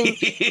something.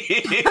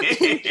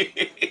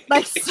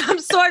 Like some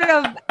sort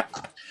of,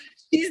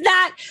 she's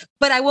not.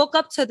 But I woke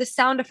up to the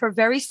sound of her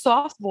very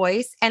soft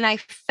voice and I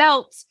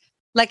felt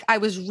like I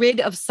was rid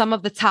of some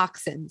of the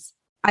toxins.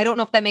 I don't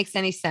know if that makes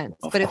any sense,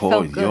 but it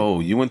felt good. Yo,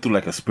 you went through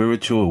like a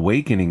spiritual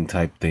awakening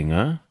type thing,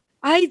 huh?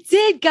 I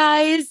did,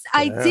 guys.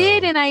 I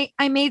did. And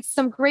I made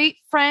some great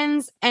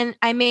friends and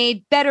I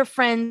made better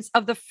friends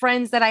of the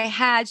friends that I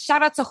had.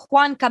 Shout out to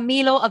Juan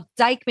Camilo of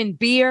Dykeman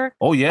Beer.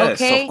 Oh, yes,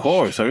 of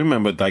course. I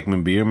remember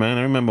Dykeman Beer, man.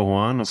 I remember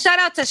Juan. Shout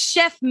out to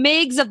Chef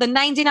Miggs of the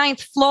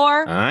 99th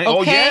floor. Okay?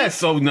 Oh, yes.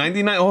 So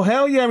 99. Oh,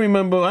 hell yeah. I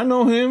remember. I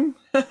know him.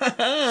 Shout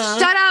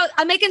out.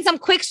 I'm making some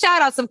quick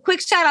shout outs. I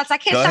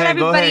can't shout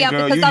everybody out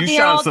because I'll be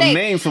here all day. You shout some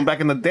names from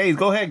back in the days.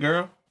 Go ahead,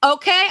 girl.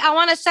 Okay, I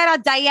want to shout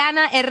out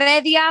Diana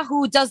Heredia,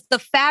 who does the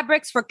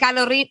fabrics for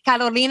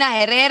Carolina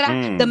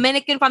Herrera,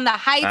 Dominican from the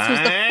Heights, who's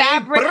the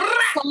fabric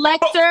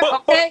selector.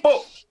 Okay,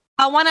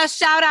 I want to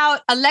shout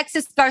out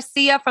Alexis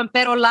Garcia from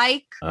Pero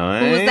Like, who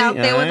was out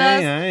there with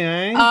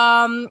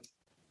us.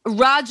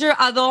 Roger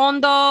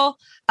Adondo.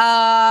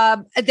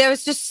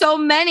 There's just so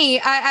many.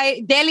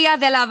 Delia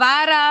de la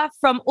Vara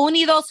from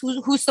Unidos,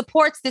 who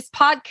supports this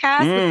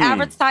podcast with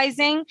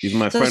advertising. She's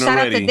my friend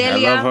already. Out to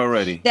Delia I love her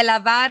already. De la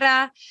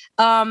Vara.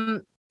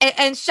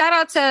 And shout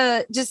out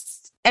to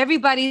just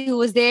everybody who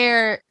was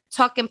there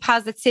talking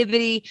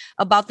positivity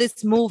about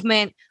this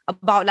movement,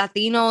 about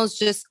Latinos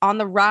just on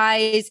the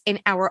rise in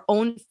our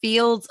own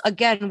fields.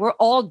 Again, we're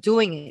all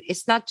doing it.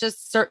 It's not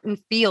just certain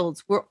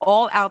fields. We're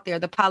all out there.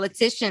 The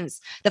politicians,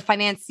 the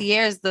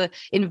financiers, the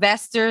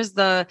investors,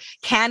 the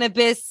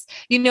cannabis,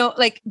 you know,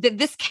 like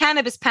this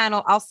cannabis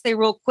panel, I'll say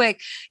real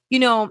quick, you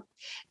know,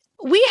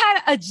 we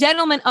had a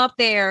gentleman up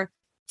there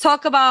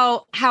talk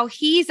about how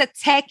he's a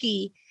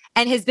techie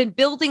and has been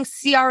building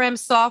CRM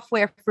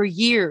software for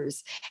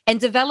years and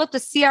developed a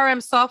CRM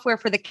software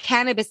for the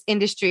cannabis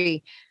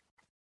industry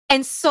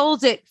and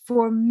sold it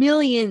for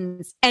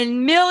millions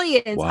and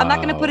millions. Wow. I'm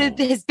not going to put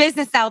his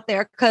business out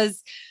there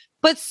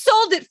but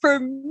sold it for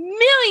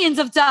millions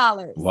of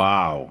dollars.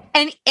 Wow.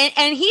 And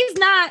he's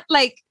not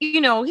like,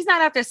 you know, he's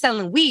not out there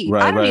selling weed.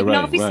 I don't even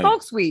know if he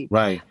smokes weed.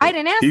 Right. I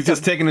didn't ask He's him.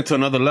 just taking it to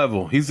another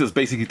level. He's just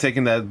basically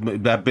taking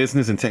that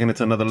business and taking it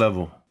to another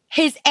level.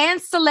 His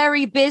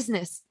ancillary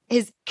business,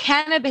 his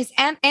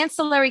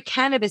ancillary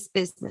cannabis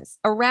business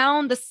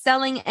around the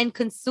selling and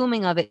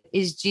consuming of it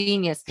is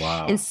genius.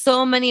 Wow. And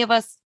so many of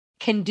us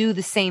can do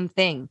the same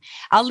thing.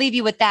 I'll leave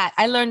you with that.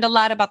 I learned a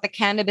lot about the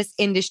cannabis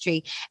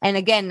industry. And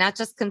again, not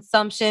just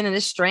consumption and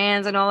the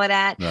strands and all of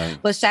that,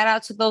 but shout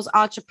out to those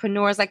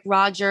entrepreneurs like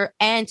Roger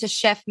and to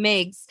Chef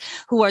Miggs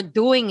who are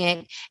doing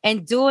it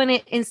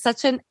in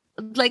such an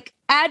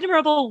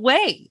admirable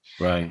way.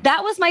 Right.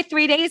 That was my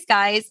 3 days,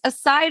 guys.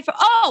 Aside from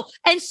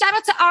and shout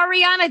out to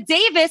Ariana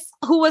Davis,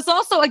 who was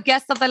also a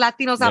guest of the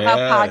Latinos Out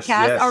Loud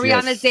podcast.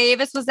 Ariana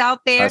Davis was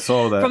out there. I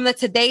saw that. From the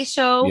Today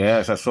Show.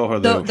 Yes, I saw her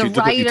there. The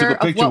writer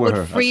of What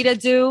Would Frida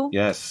Do?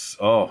 Yes.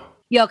 Oh.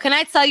 Yo, can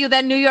I tell you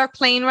that New York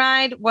plane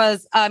ride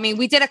was,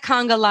 we did a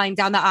conga line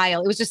down the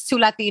aisle. It was just 2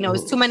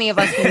 Latinos, too many of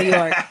us in New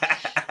York.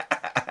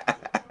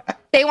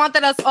 They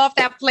wanted us off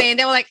that plane.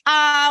 They were like,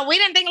 we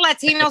didn't think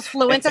Latinos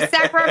flew into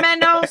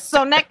Sacramento,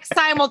 so next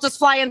time we'll just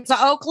fly into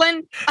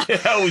Oakland.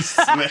 Oh,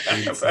 snap.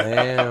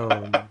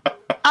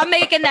 I'm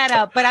making that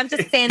up, but I'm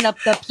just saying the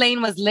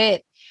plane was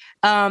lit.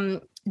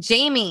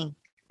 Jamie,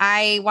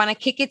 I want to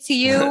kick it to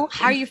you.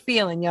 How are you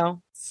feeling,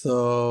 yo?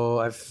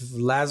 So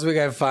last week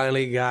I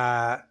finally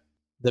got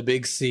the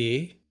big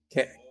C,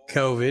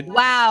 COVID.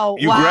 Wow.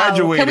 You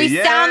graduated. Can we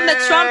sound the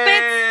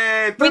trumpets?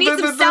 Yeah. We need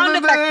some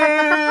sound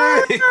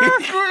effects.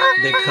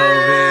 The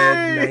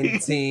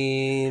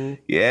COVID-19.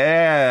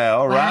 Yeah,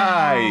 all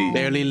right.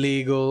 Barely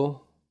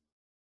legal.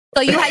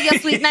 So you had your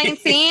sweet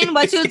 19.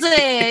 What you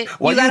did?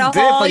 What you got you a did for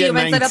hole. your You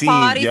went to the 19,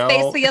 party yo?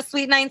 space for your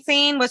sweet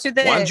 19. What you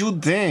did? What you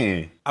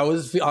did? I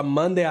was on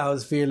Monday. I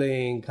was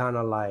feeling kind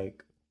of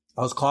like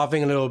I was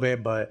coughing a little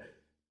bit, but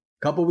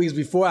a couple weeks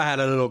before I had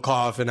a little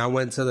cough, and I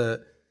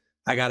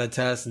got a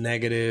test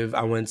negative.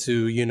 I went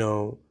to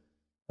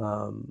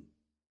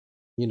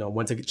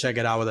went to check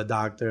it out with a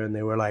doctor, and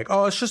they were like,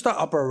 "Oh, it's just an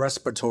upper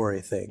respiratory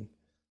thing."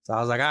 So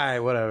I was like, "All right,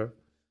 whatever."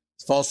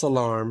 It's false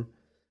alarm.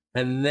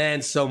 And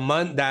then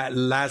that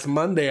last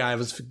Monday, I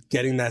was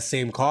getting that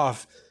same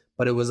cough,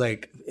 but it was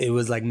like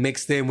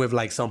mixed in with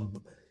like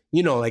some,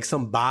 like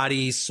some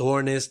body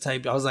soreness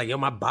type. I was like, yo,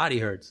 my body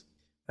hurts.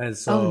 And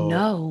so Oh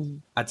no.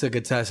 I took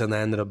a test and I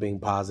ended up being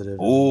positive.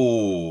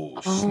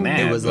 Oh, snap.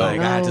 It was bro.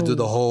 like I had to do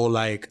the whole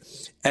like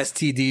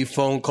STD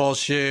phone call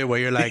shit where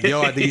you're like,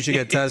 yo, I think you should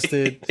get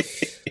tested.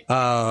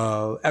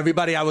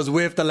 Everybody I was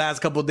with the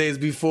last couple days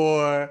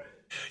before.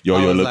 Yo,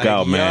 I was look like,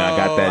 out, man. I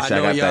got that shit.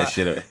 I got y'all- that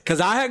shit. Cause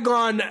I had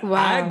gone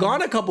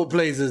a couple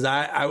places.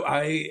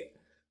 I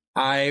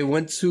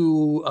went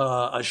to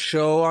a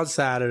show on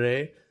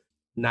Saturday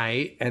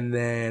night, and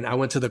then I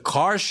went to the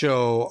car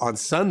show on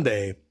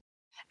Sunday.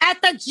 At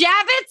the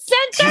Javits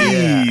Center?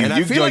 Jeez, and I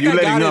you, feel yo, like you I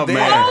letting got it up, there.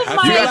 man. Oh you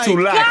my got too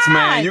lax, God.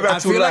 man. You got I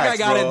too feel lax, like I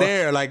got bro. it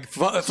there. Like, it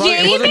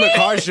wasn't the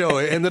car show.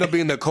 It ended up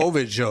being the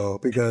COVID show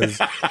because,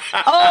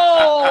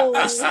 Oh.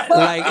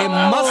 like, it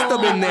must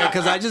have been there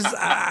because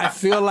I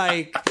feel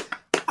like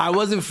I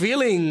wasn't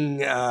feeling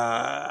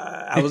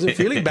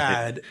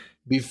bad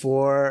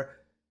before,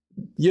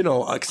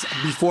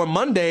 before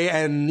Monday,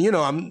 and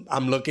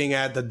I'm looking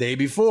at the day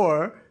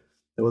before.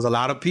 There was a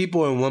lot of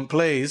people in one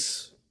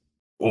place.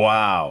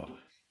 Wow.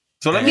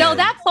 So let me. Yo,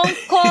 that phone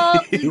call,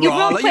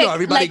 Real real quick.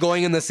 everybody like,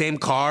 going in the same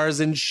cars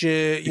and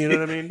shit. You know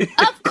what I mean?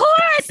 Of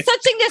course,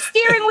 touching the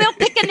steering wheel,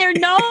 picking their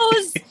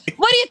nose.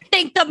 What do you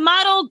think? The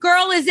model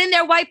girl is in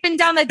there wiping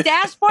down the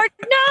dashboard?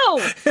 No,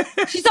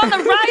 she's on the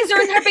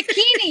riser in her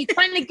bikini,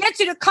 trying to get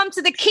you to come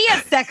to the Kia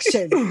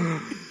section.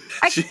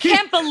 I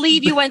can't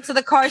believe you went to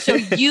the car show.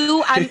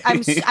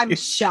 I'm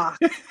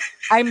shocked.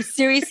 I'm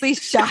seriously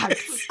shocked.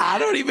 I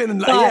don't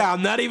even.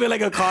 I'm not even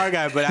like a car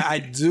guy, but I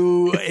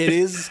do. It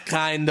is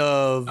kind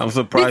of. I'm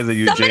surprised that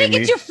you, Somebody Jamie.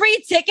 get you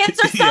free tickets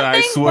or something? Yeah,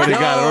 I swear to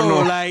God, I don't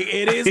know. Like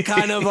it is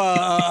kind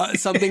of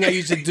something I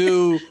used to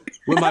do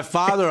with my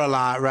father a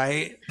lot,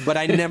 right? But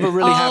I never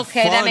really have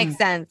okay, fun. that makes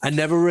sense. I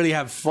never really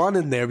have fun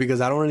in there because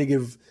I don't really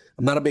give.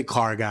 I'm not a big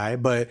car guy,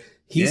 but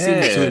he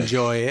seems to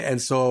enjoy it, and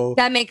so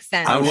That makes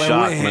sense. I I'm went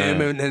shocked, with him,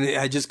 man. and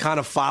I just kind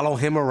of follow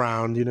him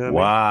around. You know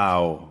what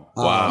I mean?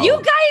 Wow. You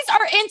guys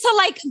are into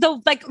like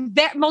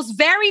the most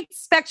varied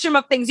spectrum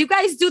of things. You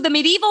guys do the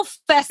medieval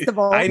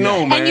festival. I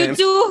know, man. And you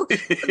do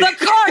the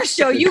car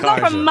show. You go car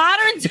from show.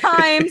 modern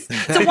times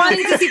to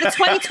wanting to see the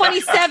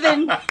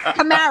 2027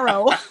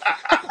 Camaro.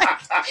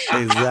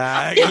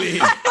 Exactly.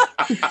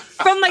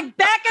 From like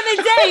back in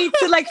the day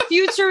to like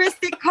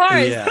futuristic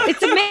cars. Yeah.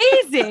 It's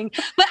amazing.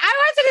 But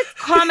I wanted to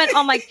comment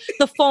on like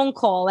the phone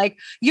call. Like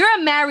you're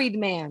a married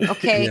man,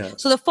 okay? Yeah.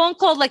 So the phone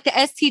call, like the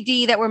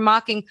STD that we're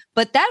mocking,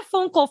 but that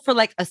phone call for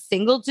like a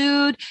single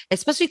dude,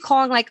 especially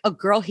calling like a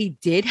girl he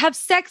did have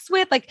sex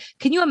with, like,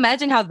 can you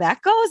imagine how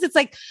that goes? It's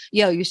like,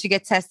 yo, you should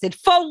get tested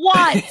for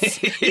what?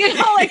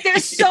 Like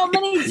there's so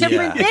many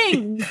different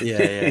things.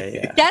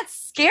 Yeah. That's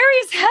scary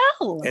as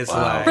hell. It's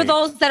Wow. like For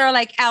those that are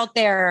like out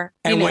there.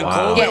 And you when know,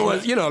 Wow. COVID getting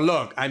was,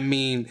 look, I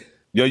mean,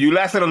 Yo, you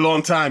lasted a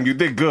long time. You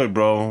did good,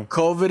 bro.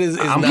 COVID is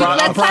I'm not.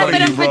 Let's proud clap of it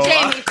you, up for bro.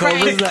 Jamie,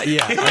 COVID's Frank. not.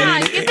 Yeah, Come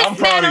on, give this I'm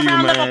proud man of a you,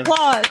 round man. of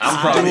applause. I'm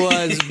proud of you.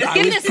 I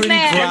Give was this pretty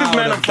man- Give this proud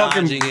man a of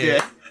fucking- dodging it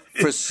yeah.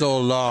 for so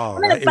long.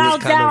 I'm gonna It bow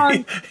was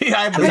kind down.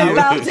 Yeah, I I'm gonna believe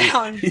bow it.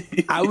 down.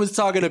 I was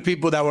talking to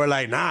people that were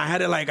like, "Nah,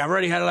 I've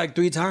already had it like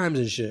 3 times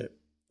and shit."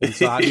 And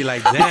so I'd be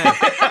like, "Damn,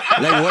 like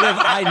what have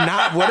I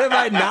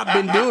not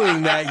been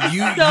doing that you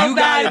So you got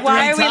bad. it 3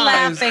 Why are we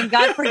times?" laughing?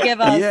 God forgive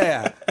us.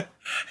 Yeah.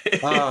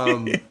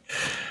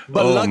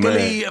 But Oh,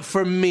 luckily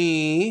for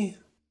me,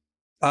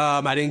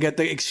 I didn't get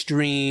the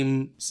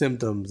extreme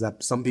symptoms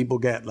that some people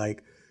get.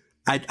 Like,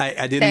 I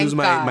didn't Thank lose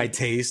God. my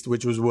taste,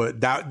 which was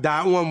what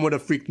that one would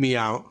have freaked me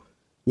out.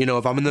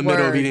 If I'm in the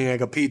middle of Word. eating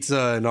like a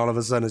pizza and all of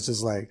a sudden it's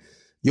just like,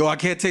 yo, I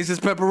can't taste this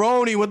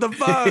pepperoni. What the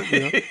fuck?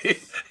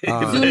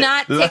 Do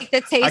not take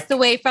the taste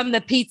away from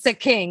the Pizza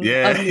King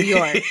of New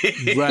York.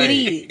 Right.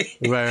 Please.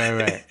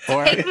 Right.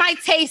 Or Take my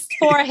taste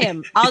for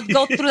him. I'll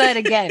go through that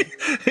again.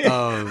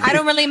 I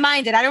don't really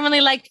mind it. I don't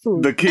really like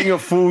food. The king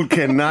of food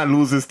cannot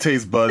lose his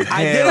taste buds.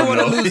 I Hell didn't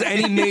want to no. lose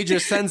any major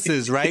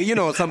senses, right?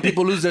 Some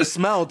people lose their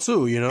smell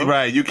too,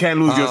 Right, you can't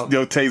lose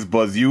your taste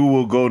buds. You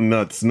will go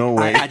nuts. No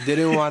way. I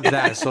didn't want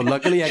that. So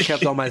luckily I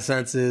kept all my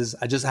senses.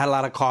 I just had a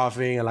lot of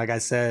coughing. And like I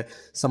said,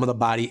 some of the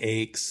body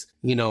aches.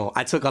 You know,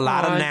 I took a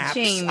lot of naps.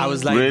 Jamie. I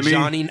was like Really?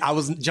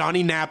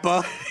 Johnny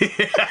Napa.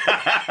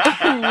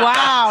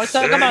 Wow,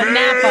 talk about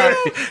Napa.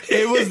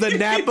 It was the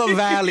Napa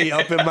Valley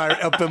up in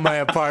my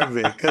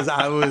apartment because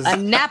I was A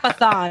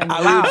Napathon.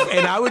 Wow.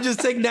 I would just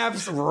take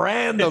naps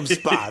random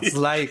spots,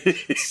 like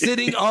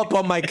sitting up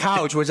on my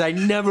couch, which I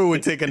never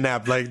would take a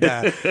nap like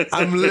that.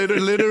 I'm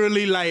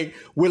literally like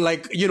with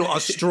like, you know, a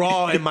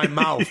straw in my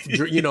mouth,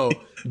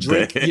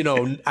 drink, you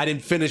know, I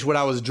didn't finish what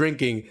I was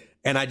drinking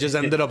and I just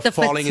ended up The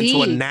falling into a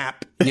fatigue.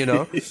 nap, you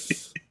know.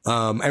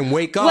 And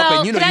wake up Well,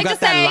 and, you know, can you I got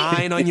just that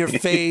say- line on your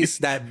face,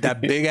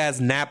 that big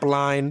ass nap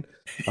line.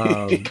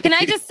 Can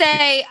I just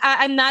say,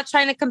 I'm not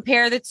trying to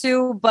compare the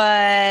two,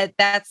 but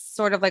that's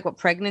sort of like what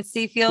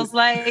pregnancy feels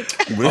like.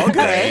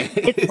 Okay.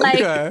 It's like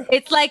Okay.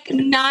 it's like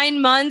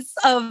 9 months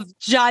of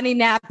Johnny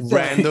Napster.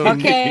 Random.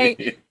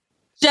 Okay.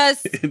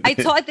 Just I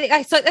think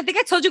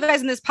I told you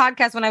guys in this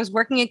podcast when I was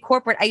working in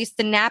corporate, I used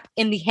to nap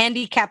in the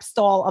handicap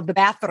stall of the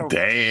bathroom.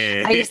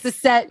 Damn. I used to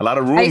set a lot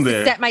of room I used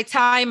there. to set my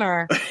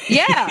timer.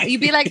 Yeah,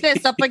 you'd be like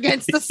this up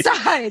against the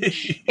side.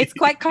 It's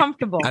quite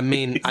comfortable. I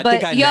mean, I But,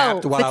 think I yo,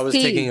 napped while I was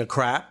fatigue. taking a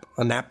crap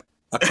nap.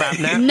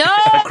 No,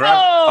 a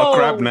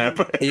crap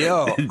nap.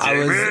 Yo,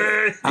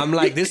 I'm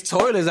like, this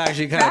toilet is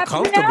actually kind of Crap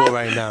comfortable nap?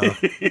 right now.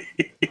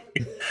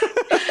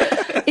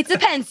 It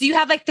depends. Do you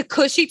have like the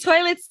cushy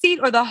toilet seat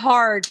or the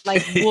hard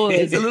like wood?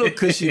 It's a little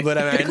cushy, but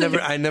I mean,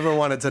 I never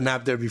wanted to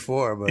nap there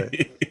before, but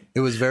it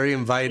was very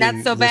inviting.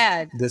 That's so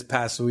bad. This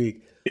past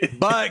week.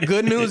 But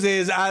good news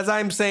is, as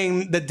I'm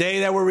saying, the day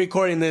that we're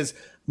recording this,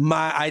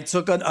 I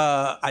took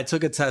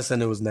a test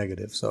and it was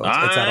negative, so it's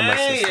out of my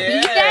system.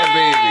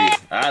 Yeah,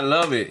 baby. I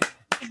love it.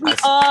 We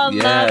all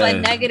love a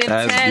negative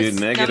that's test, good.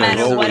 Negative no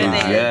matter what it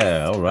always. is.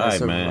 Yeah, all I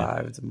right, man.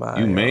 survived my,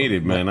 You made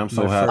it, man. I'm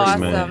so my happy, first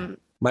man. Awesome.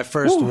 My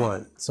first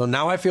one. So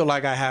now I feel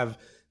like I have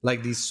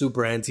like these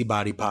super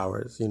antibody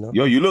powers, you know?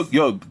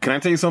 Yo, can I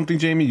tell you something,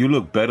 Jamie? You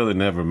look better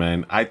than ever,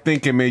 man. I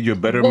think it made you a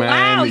better Wow,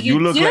 man. you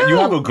look do. like you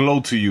have a glow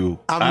to you.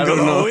 I'm I don't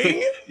know.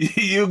 glowing?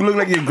 You look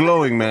like you're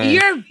glowing, man.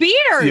 Your beard.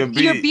 Your Your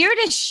beard. beard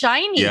is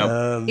shiny.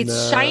 Yep.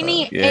 It's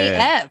shiny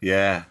Yeah. AF.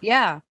 Yeah.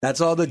 Yeah.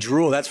 That's all the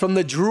drool. That's from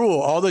the drool.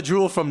 All the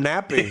drool from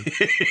napping.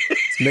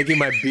 It's making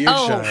my beard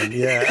Oh. shine.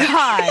 Yeah.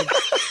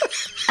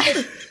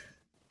 God.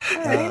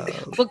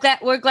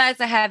 We're glad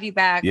to have you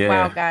back. Yeah,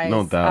 Wow, guys.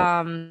 no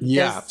doubt.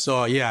 Yeah. just-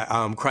 So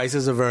yeah,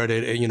 crisis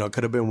averted. It, you know,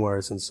 could have been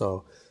worse, and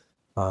so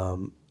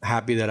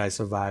happy that I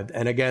survived.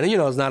 And again, you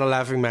know, it's not a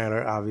laughing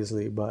matter,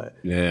 obviously, but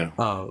Yeah.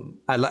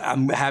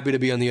 I'm happy to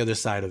be on the other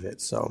side of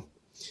it. So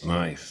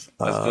Nice.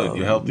 That's good.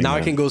 You're healthy. now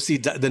man. I can go see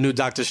the new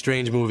Doctor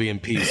Strange movie in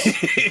peace.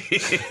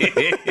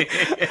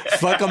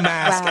 Fuck a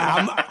mask.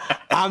 Wow.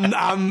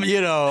 I'm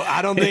you know,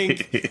 I don't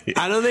think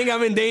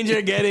I'm in danger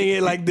of getting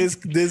it like this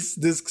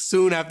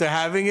soon after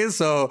having it.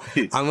 So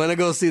I'm gonna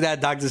go see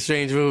that Doctor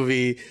Strange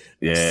movie,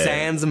 Yeah.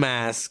 sans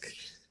mask.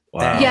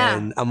 Wow. Yeah.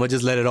 And I'm gonna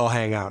just let it all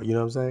hang out. You know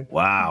what I'm saying?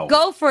 Wow.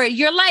 Go for it.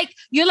 You're like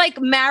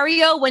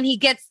Mario when he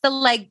gets the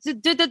like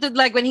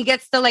when he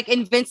gets the like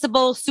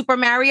invincible Super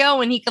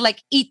Mario and he can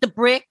like eat the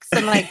bricks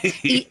and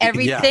like eat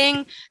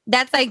everything.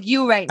 That's like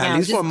you right now. At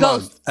least Just for a go,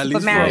 month. At Super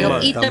least Mario, for a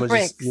month. eat the I'ma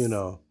bricks. just, you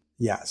know.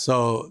 Yeah.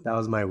 So that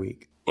was my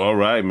week. All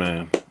right,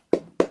 man.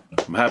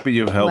 I'm happy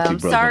you're healthy, Well, I'm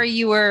brother.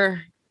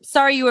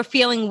 sorry you were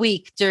feeling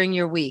weak during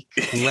your week.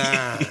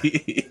 Nah.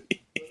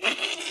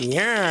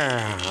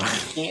 Yeah.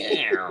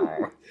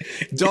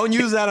 Don't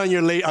use that on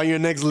your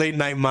next late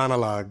night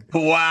monologue.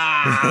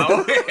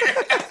 Wow.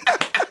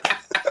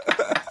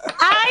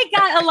 I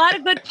got a lot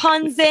of good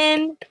puns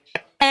in.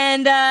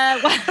 And,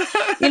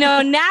 you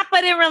know,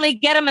 Napa didn't really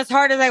get him as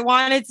hard as I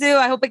wanted to.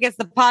 I hope it gets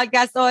the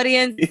podcast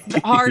audience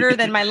harder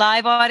than my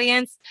live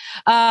audience.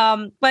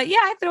 But yeah,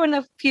 I threw in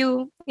a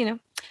few, you know,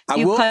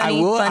 I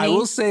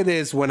will say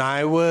this. When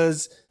I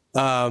was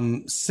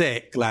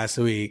sick last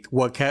week,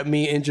 what kept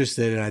me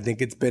interested, and I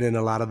think it's been in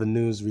a lot of the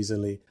news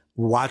recently,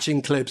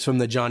 watching clips from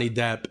the Johnny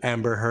Depp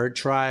Amber Heard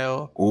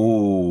trial.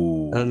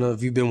 Ooh. I don't know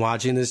if you've been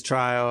watching this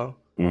trial.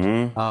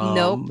 Mm-hmm.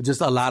 Nope. Just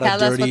a lot Tell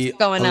of us dirty, what's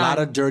going a lot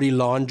on. of dirty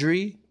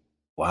laundry.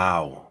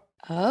 Wow.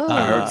 Oh.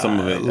 I heard some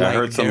of it. I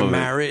heard some of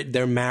it.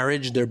 Their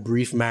marriage, their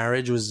brief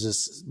marriage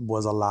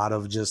was a lot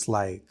of just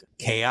like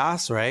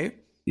chaos, right?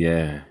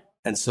 Yeah.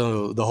 And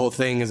so the whole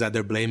thing is that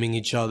they're blaming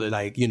each other,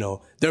 like, you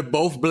know, they're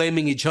both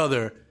blaming each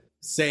other,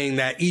 saying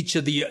that each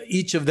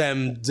of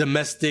them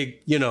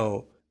domestic, you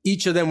know,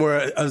 each of them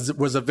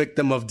was a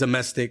victim of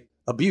domestic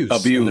abuse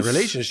in the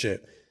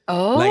relationship.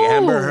 Oh. Like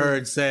Amber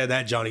Heard said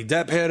that Johnny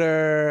Depp hit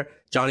her.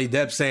 Johnny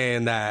Depp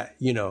saying that,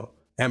 you know,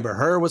 Amber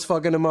Heard was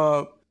fucking him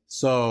up.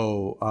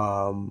 So,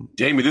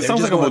 Jamie, this they're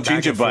sounds just like a going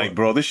back bochincha and bite, forth.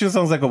 bro. This shit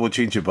sounds like a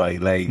bochincha bite.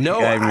 Like, no,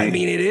 I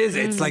mean, it is.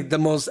 Mm. It's like the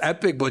most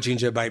epic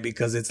bochincha bite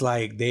because it's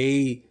like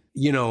they,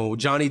 you know,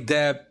 Johnny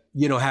Depp,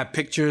 you know, have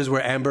pictures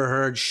where Amber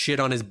Heard shit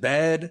on his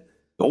bed.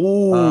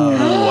 oh,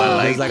 I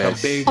like There's like that.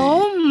 a big,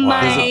 Oh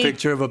my there's a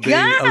picture of a big, a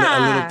little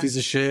God. piece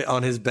of shit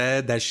on his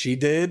bed that she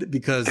did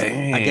because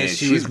Dang, I guess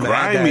she she's was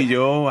mad grimy, that,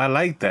 yo. I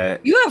like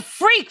that. You're a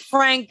freak,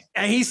 Frank.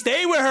 and he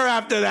stayed with her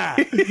after that.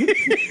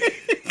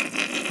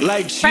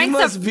 Like she Frank's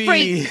a must be.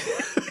 freak.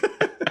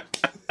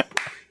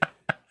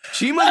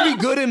 She must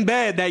be good in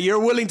bed that you're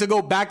willing to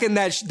go back in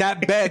that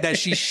bed that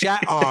she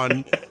shat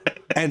on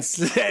and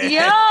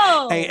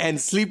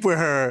sleep with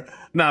her.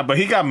 Nah, but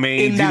he got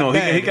maids, In you know. that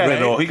bed, he got it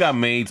right? all. He got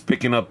maids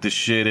picking up the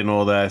shit and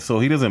all that, so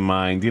he doesn't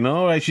mind, you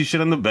know. Right? She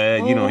shit on the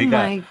bed, you know. He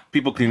got my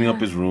people cleaning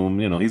up his room,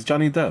 you know. He's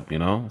Johnny Depp, you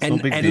know. It's no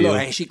big And deal.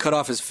 look, and she cut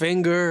off his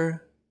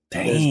finger.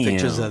 Damn. There's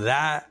pictures of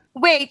that.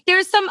 Wait,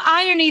 there's some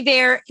irony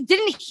there.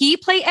 Didn't he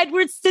play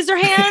Edward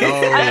Scissorhands?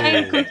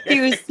 I'm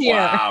confused here.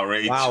 Wow,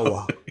 Rachel.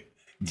 Wow.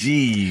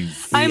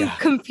 Jeez. I'm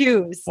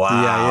confused.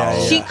 Wow. Yeah.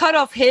 She cut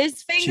off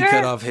his finger? She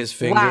cut off his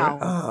finger,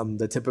 Wow.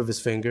 the tip of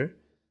his finger.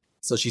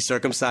 So she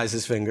circumcised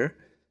his finger.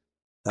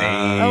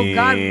 Oh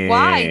God!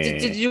 Why?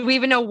 Did you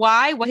even know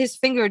why? What his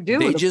finger do?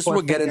 They the just poor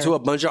would get finger? into a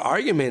bunch of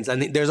arguments,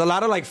 and there's a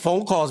lot of like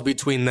phone calls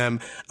between them.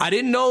 I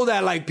didn't know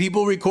that like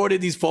people recorded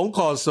these phone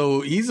calls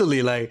so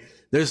easily. Like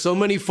there's so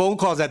many phone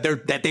calls that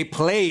they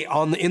play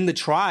in the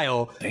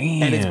trial,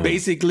 and it's Damn.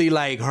 basically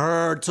like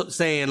her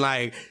saying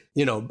like,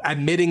 you know,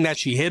 admitting that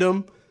she hit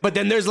him. But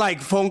then there's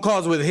like phone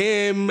calls with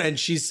him, and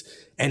he's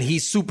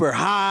super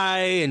high,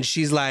 and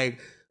she's like,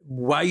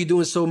 why are you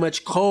doing so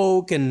much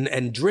coke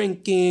and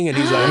drinking? And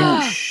he's like,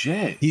 Oh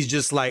shit. he's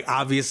just like,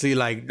 obviously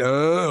like,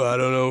 oh, I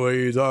don't know what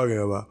you're talking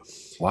about.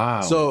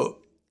 Wow. So,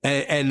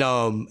 and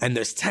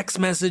there's text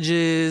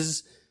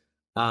messages.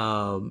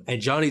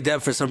 And Johnny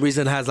Depp for some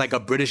reason has like a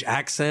British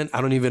accent.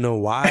 I don't even know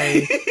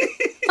why.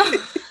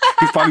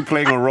 he's probably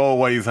playing a role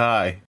while he's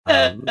high.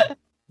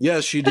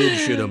 Yes, she did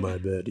shit on my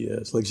bed.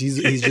 Yes. Like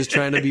he's just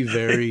trying to be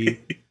very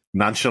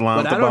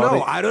Nonchalant But I don't about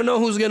know. it. I don't know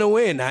who's gonna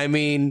win. I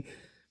mean,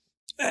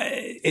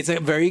 it's a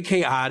very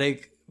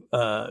chaotic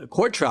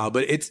court trial.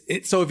 But it's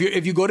so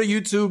if you go to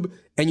YouTube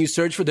and you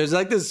search for, there's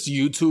like this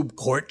YouTube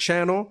court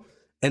channel,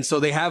 and so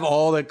they have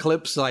all the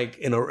clips like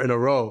in a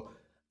row,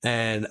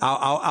 and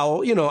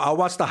I'll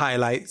watch the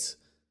highlights,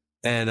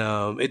 and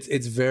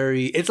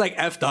it's like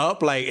effed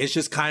up. Like it's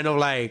just kind of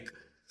like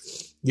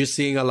you're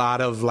seeing a lot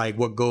of like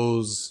what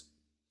goes.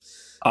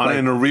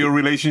 In a real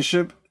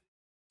relationship.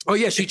 Oh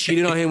yeah, she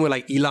cheated on him with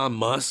like Elon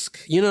Musk.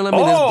 You know what I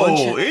mean? There's a bunch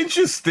Oh, of-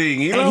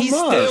 interesting. Elon and he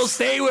Musk. still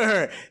stayed with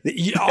her.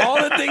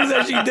 All the things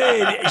that she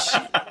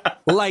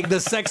did, like the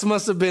sex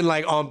must have been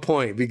like on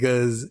point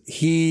because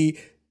he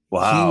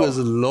was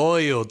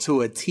loyal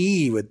to a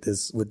T with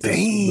this woman.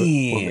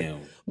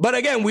 Damn. But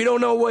again, we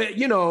don't know what,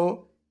 you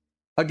know.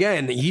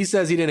 Again, he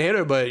says he didn't hit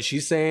her, but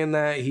she's saying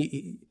that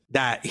he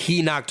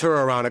knocked her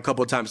around a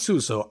couple times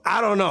too. So I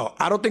don't know.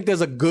 I don't think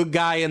there's a good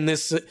guy in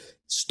this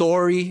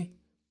story.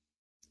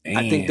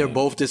 I think they're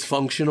both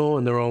dysfunctional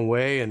in their own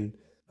way, and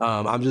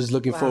I'm just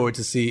looking forward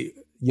to see,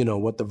 you know,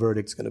 what the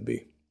verdict's going to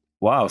be.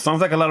 Wow,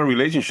 sounds like a lot of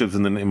relationships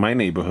in my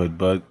neighborhood,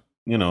 but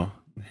you know.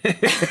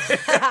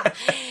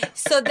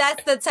 So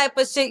that's the type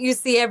of shit you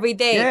see every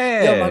day.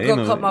 Yeah, Yo, my girl you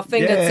know, cut my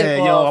fingertip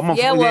yeah, off.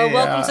 yo,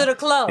 welcome to the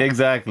club.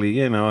 Exactly.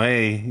 You know,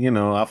 hey, you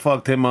know, I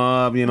fucked him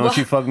up. You know,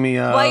 she fucked me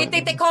up. Why you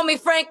think they call me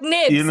Frank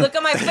Nibs? You know- Look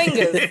at my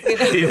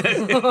fingers. You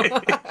know?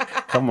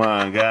 Come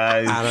on,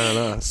 guys. I don't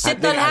know.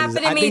 Shit done happened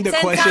to I me think the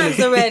 10 question times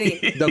is-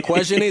 already. The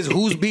question is,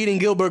 who's beating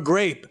Gilbert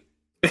Grape?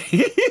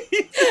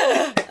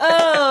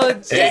 Oh,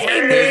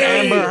 Jamie.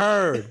 Amber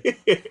Heard.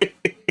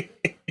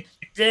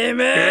 Jamie.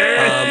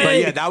 But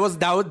yeah,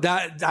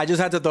 that. I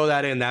just had to throw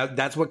that in.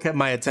 That's what kept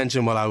my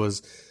attention while I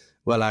was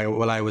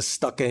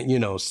stuck in, you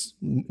know,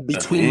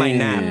 between my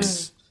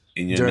naps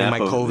In your during nap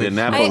my of- COVID your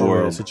nap of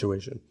world.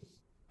 situation.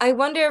 I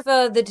wonder if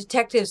the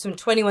detectives from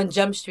 21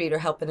 Jump Street are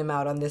helping him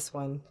out on this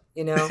one.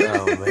 You know?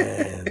 Oh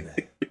man.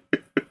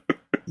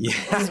 Yeah.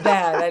 It's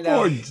bad, I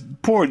know.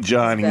 Poor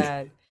Johnny. It's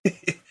bad.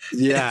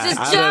 Yeah. Just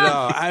I jump. don't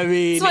know. I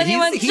mean,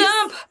 21 he's-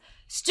 Jump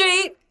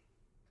Street.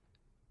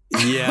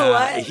 Yeah,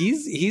 What?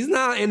 he's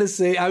not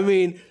innocent. I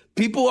mean,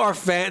 people are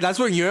fan. That's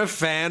when you're a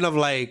fan of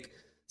like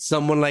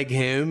someone like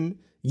him.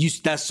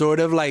 That's sort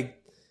of like,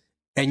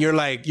 and you're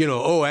like, you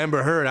know, oh,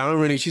 Amber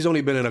Heard. She's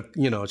only been in a,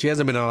 you know, she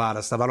hasn't been in a lot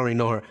of stuff. I don't really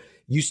know her.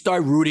 You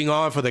start rooting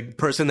on for the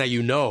person that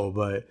you know,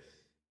 but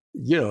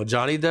you know,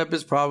 Johnny Depp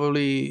is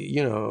probably,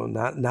 you know,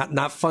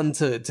 not fun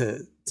to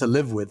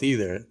live with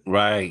either.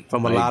 Right.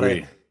 From a I lot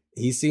agree. of,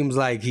 he seems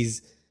like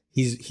he's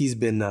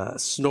been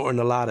snorting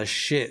a lot of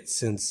shit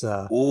since.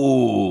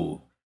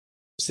 Ooh.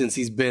 Since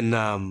he's been,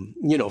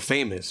 you know,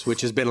 famous,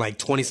 which has been like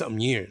 20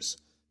 something years.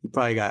 He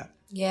probably got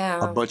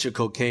Yeah. a bunch of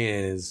cocaine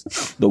in his.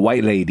 The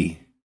white lady.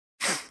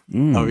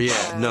 Oh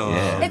yeah, no.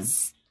 Yeah.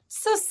 It's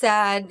so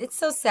sad. It's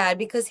so sad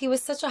because he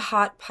was such a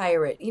hot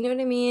pirate. You know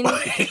what I mean?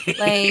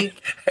 Like,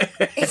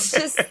 it's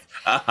just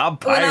I'm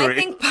when I pirate.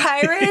 think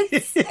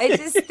pirates, I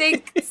just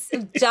think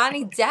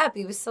Johnny Depp.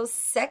 He was so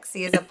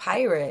sexy as a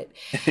pirate.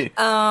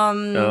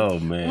 Oh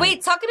man.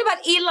 Wait, talking about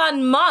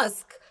Elon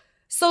Musk.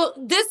 So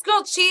this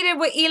girl cheated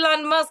with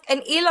Elon Musk,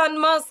 and Elon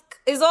Musk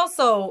is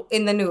also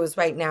in the news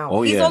right now.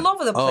 Oh, He's yeah. all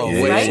over the place, Oh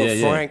Yeah, wait, right? so yeah,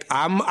 yeah. Frank,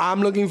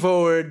 I'm looking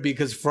forward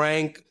because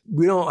Frank,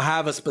 we don't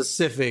have a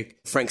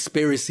specific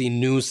Frankspiracy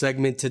news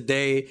segment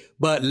today,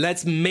 but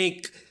let's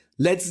make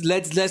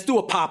let's do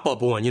a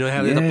pop-up one. You know,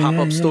 having the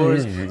pop-up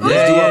stores. Yeah.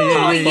 Let's do a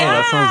pop-up.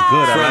 That sounds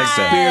good. I like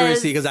that.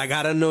 Conspiracy, because I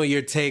gotta know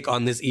your take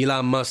on this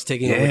Elon Musk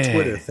taking over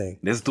Twitter thing.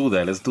 Let's do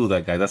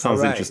that, guys. That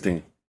sounds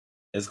interesting.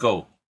 Let's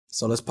go.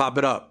 So let's pop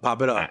it up.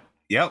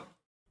 Yep.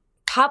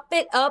 Pop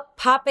it up,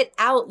 pop it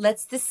out.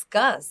 Let's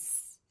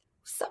discuss.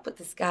 What's up with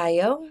this guy,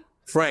 yo?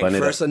 Frank,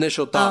 first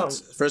initial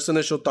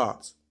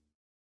thoughts.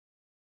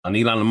 On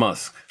Elon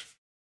Musk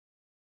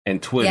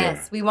and Twitter.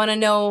 Yes, we want to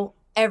know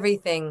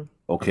everything.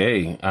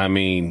 Okay. I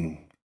mean,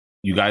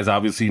 you guys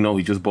obviously know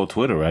he just bought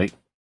Twitter, right?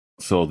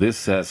 So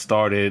this has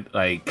started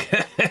like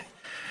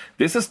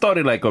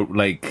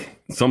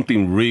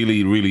something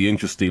really, really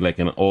interesting, like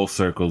in all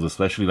circles,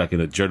 especially like in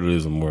the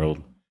journalism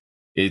world.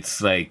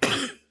 It's like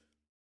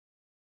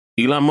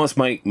Elon Musk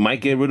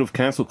might get rid of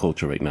cancel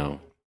culture right now.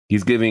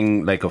 He's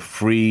giving like a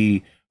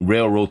free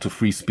railroad to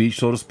free speech,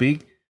 so to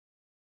speak.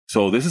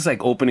 So this is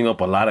like opening up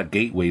a lot of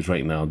gateways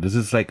right now. This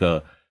is like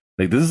a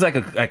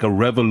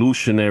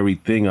revolutionary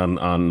thing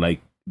on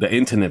like the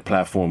internet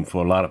platform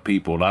for a lot of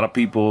people. A lot of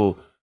people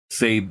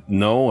say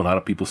no, a lot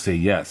of people say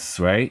yes,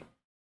 right?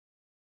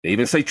 They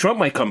even say Trump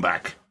might come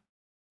back.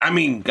 I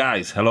mean,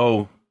 guys,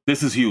 hello.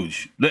 This is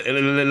huge.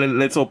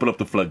 Let's open up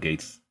the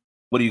floodgates.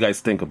 What do you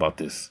guys think about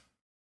this?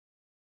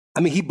 I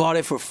mean, he bought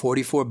it for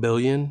 $44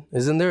 billion.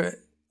 Isn't there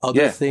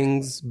other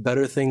things,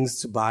 better things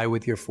to buy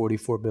with your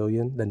 $44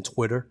 billion than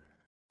Twitter?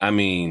 I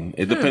mean,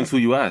 it depends who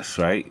you ask,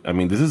 right? I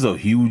mean, this is a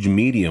huge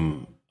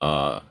medium.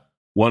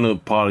 One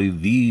of probably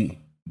the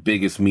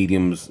biggest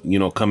mediums, you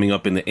know, coming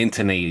up in the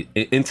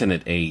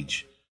internet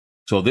age.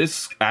 So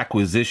this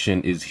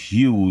acquisition is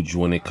huge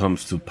when it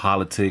comes to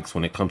politics,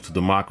 when it comes to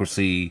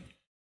democracy.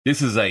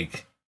 This is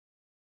like,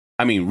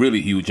 I mean,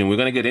 really huge, and we're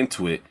going to get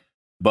into it.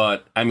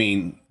 But, I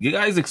mean, you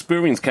guys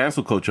experience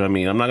cancel culture. I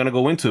mean, I'm not going to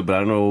go into it, but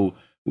I know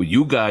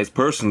you guys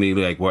personally,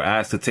 like, were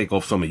asked to take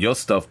off some of your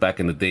stuff back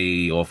in the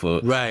day off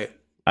of... Right.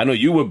 I know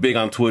you were big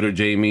on Twitter,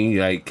 Jamie.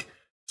 Like,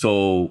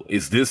 so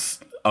is this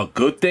a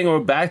good thing or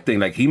a bad thing?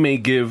 Like, he may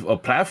give a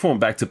platform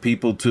back to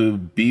people to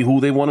be who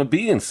they want to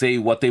be and say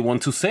what they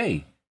want to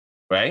say,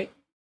 right?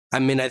 I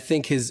mean, I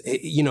think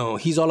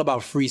he's all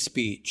about free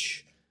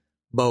speech.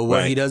 But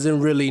what he doesn't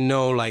really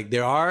know, like,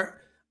 there are...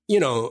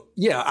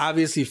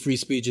 obviously free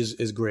speech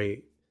is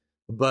great.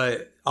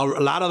 But a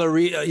lot of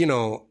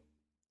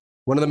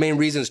one of the main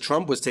reasons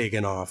Trump was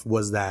taken off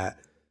was that,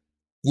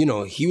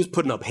 he was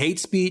putting up hate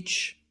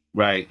speech.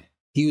 Right.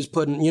 He was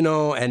putting,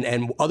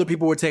 and other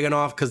people were taken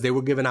off because they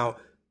were giving out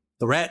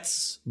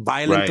threats,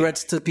 violent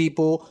threats to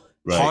people,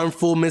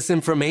 harmful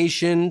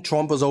misinformation.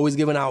 Trump was always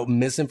giving out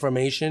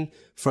misinformation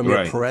from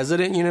your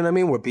president, you know what I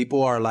mean? Where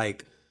people are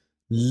like,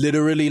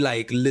 literally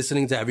like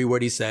listening to every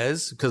word he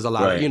says, because a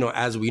lot of,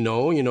 as we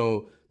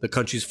know, the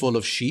country's full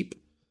of sheep.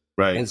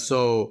 Right. And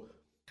so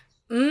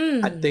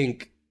I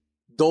think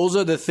those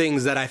are the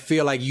things that I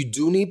feel like you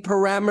do need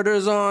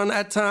parameters on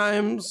at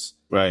times.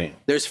 Right.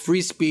 There's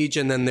free speech,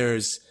 and then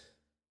there's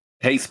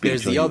hate speech.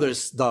 There's the other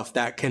stuff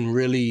that can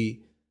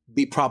really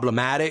be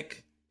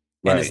problematic.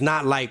 Right. And it's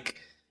not like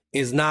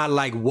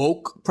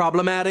woke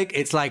problematic.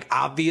 It's like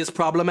obvious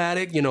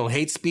problematic.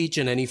 Hate speech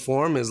in any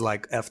form is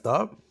like effed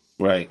up.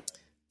 Right.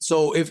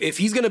 So if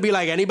he's going to be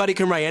like, anybody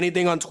can write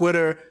anything on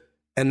Twitter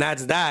and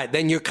that's that,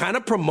 then you're kind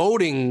of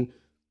promoting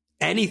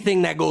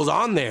anything that goes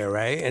on there,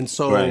 right? And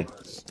so,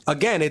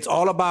 again, it's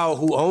all about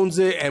who owns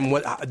it and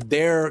what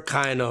their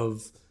kind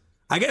of...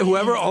 I get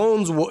whoever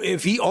owns...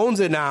 If he owns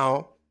it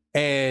now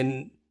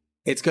and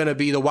it's going to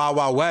be the Wild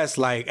Wild West,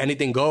 like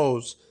anything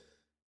goes,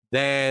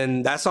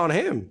 then that's on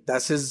him.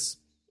 That's his...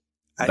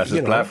 That's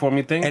his platform,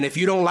 you think? And if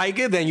you don't like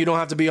it, then you don't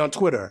have to be on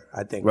Twitter,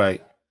 I think.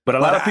 Right. But a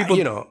lot of people...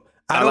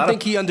 I don't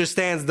think he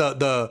understands I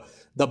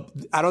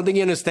don't think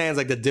he understands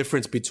like the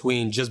difference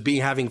between just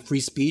having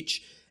free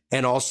speech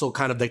and also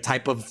kind of the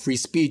type of free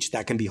speech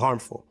that can be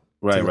harmful.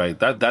 Right.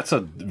 That's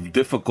a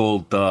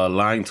difficult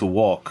line to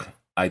walk,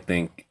 I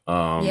think.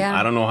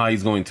 I don't know how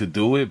he's going to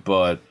do it,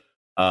 but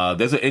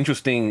there's an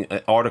interesting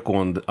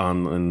article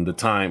on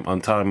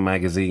Time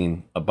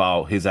magazine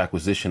about his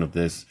acquisition of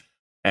this.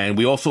 And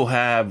we also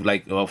have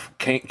like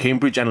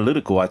Cambridge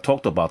Analytica. I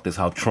talked about this,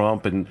 how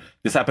Trump, and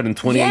this happened in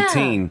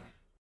 2018. Yeah.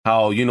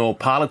 How,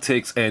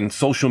 politics and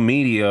social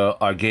media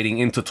are getting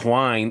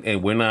intertwined,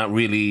 and we're not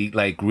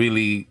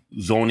really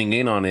zoning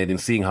in on it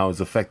and seeing how it's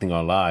affecting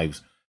our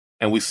lives.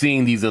 And we're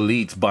seeing these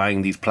elites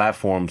buying these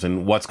platforms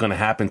and what's going to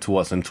happen to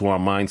us and to our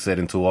mindset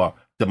and to our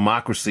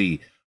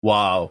democracy,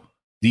 while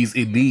these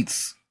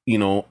elites,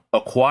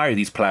 acquire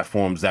these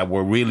platforms that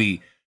were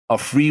really a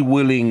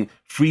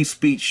free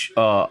speech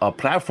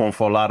platform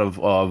for a lot of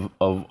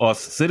us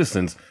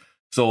citizens.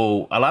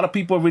 So a lot of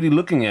people are really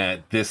looking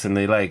at this and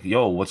they're like,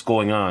 yo, what's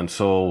going on?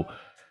 So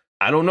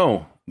I don't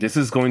know. This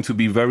is going to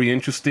be very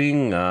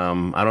interesting.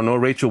 I don't know,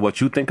 Rachel, what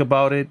you think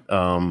about it.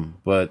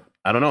 But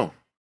I don't know.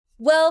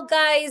 Well,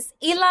 guys,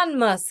 Elon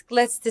Musk,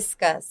 let's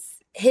discuss.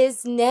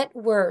 His net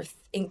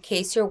worth, in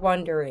case you're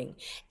wondering,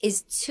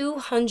 is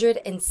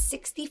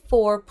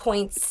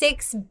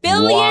 $264.6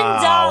 billion.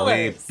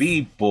 Wow,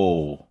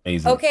 people.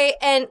 Amazing. Okay,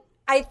 and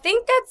I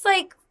think that's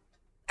like,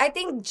 I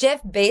think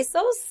Jeff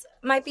Bezos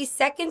might be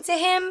second to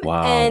him.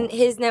 Wow. And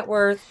his net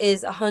worth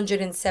is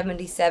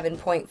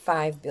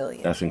 $177.5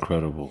 billion. That's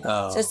incredible.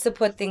 Just to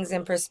put things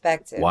in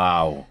perspective.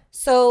 Wow.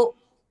 So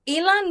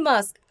Elon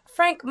Musk,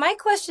 Frank, my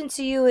question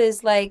to you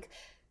is like,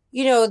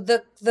 you know,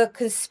 the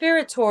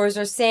conspirators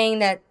are saying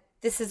that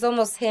this is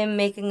almost him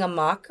making a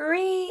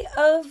mockery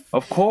of.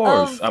 Of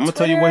course. I'm gonna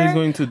tell you what he's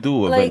going to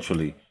do Like-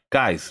 eventually.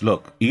 Guys,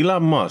 look,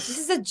 Elon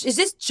Musk. Is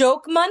this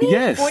joke money?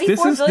 Yes,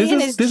 this is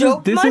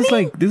joke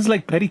money? this is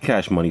like petty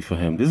cash money for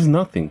him. This is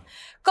nothing.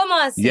 Come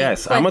on, Steve.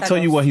 Yes, I'm gonna tell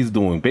you Cuéntanos. what he's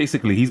doing.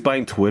 Basically, he's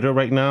buying Twitter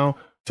right now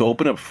to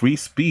open up free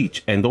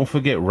speech. And don't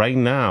forget, right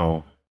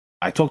now,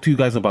 I talked to you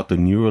guys about the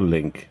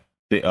Neuralink,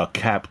 the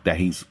cap that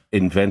he's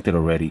invented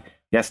already.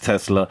 Yes,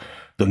 Tesla.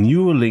 The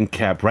Neuralink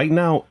cap right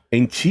now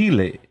in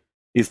Chile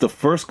is the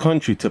first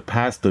country to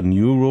pass the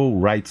neural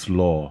rights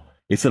law.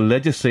 It's a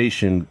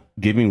legislation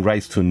giving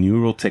rights to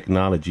neural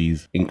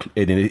technologies.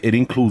 It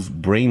includes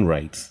brain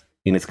rights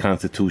in its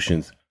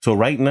constitutions. So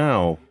right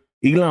now,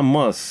 Elon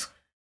Musk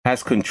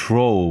has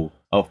control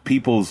of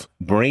people's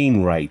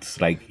brain rights.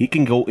 Like, he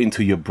can go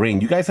into your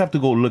brain. You guys have to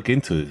go look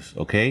into this,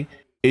 okay?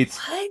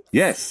 What?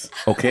 Yes,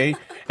 okay?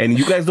 And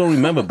you guys don't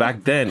remember,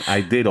 back then,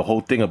 I did a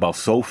whole thing about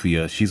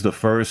Sophia. She's the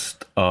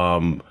first,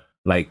 AI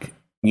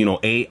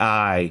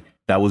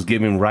that was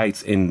given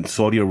rights in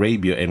Saudi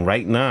Arabia. And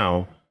right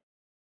now,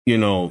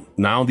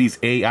 now these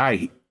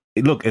AI...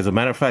 Look, as a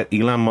matter of fact,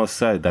 Elon Musk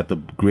said that the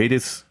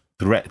greatest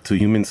threat to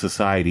human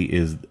society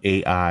is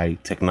AI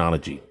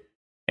technology.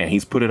 And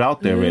he's put it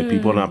out there and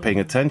people are not paying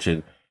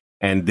attention.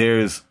 And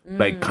there's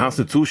like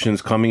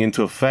constitutions coming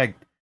into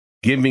effect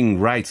giving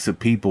rights to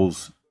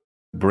people's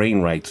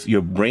brain rights.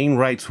 Your brain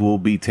rights will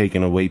be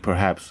taken away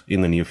perhaps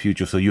in the near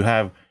future. So you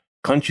have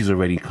countries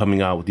already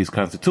coming out with these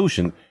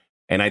constitutions.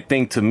 And I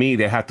think, to me,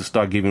 they have to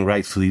start giving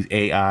rights to these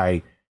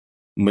AI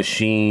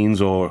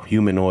machines or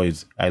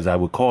humanoids, as I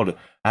would call it.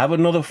 I have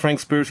another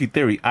Frankspiracy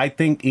theory. I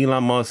think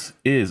Elon Musk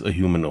is a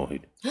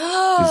humanoid.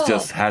 It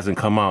just hasn't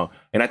come out.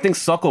 And I think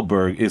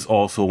Zuckerberg is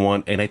also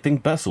one. And I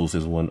think Bezos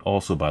is one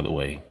also, by the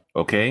way.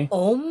 Okay?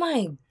 Oh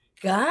my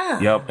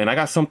God. Yep. And I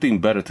got something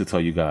better to tell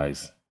you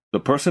guys. The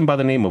person by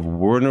the name of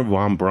Werner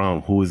von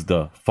Braun, who is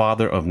the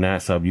father of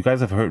NASA, you guys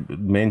have heard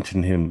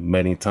mention him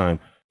many times.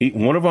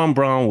 Werner von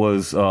Braun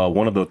was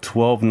one of the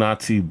 12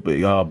 Nazi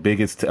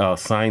biggest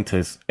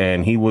scientists,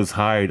 and he was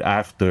hired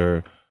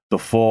after the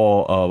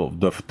fall of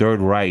the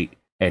Third Reich,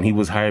 and he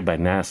was hired by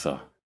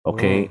NASA.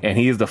 Okay, and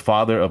he is the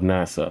father of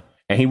NASA,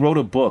 and he wrote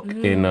a book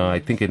in I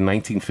think in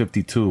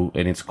 1952,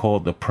 and it's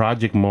called The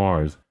Project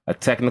Mars: A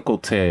Technical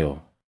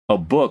Tale. A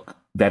book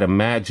that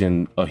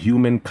imagined a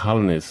human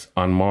colonist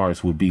on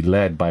Mars would be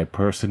led by a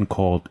person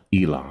called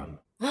Elon.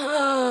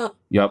 Yep.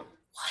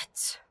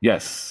 What?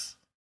 Yes.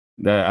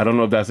 I don't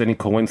know if that's any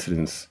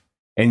coincidence.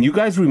 And you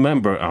guys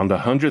remember on the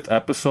 100th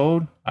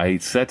episode, I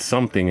said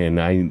something,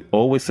 and I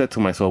always said to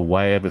myself,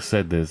 why I ever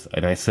said this?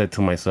 And I said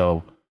to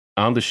myself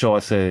on the show, I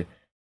said,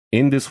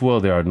 in this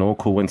world, there are no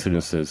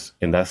coincidences.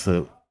 And that's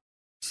a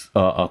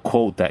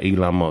quote that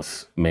Elon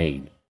Musk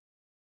made.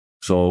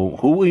 So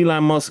who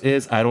Elon Musk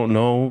is, I don't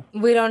know.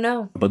 We don't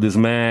know. But this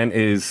man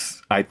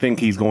is, I think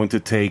he's going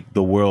to take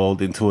the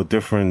world into a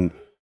different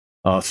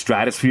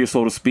stratosphere,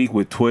 so to speak,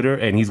 with Twitter,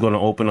 and he's going to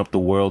open up the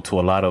world to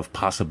a lot of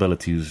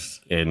possibilities.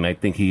 And I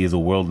think he is a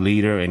world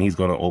leader, and he's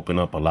going to open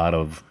up a lot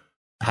of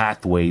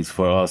pathways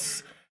for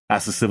us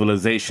as a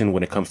civilization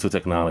when it comes to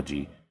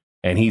technology.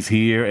 And he's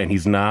here, and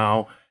he's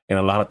now, and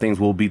a lot of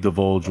things will be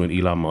divulged with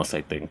Elon Musk,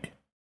 I think.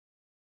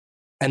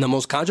 And the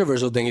most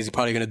controversial thing he's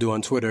probably going to do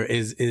on Twitter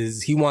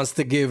is he wants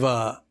to give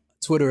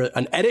Twitter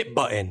an edit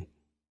button.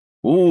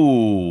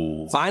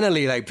 Ooh.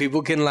 Finally, like,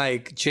 people can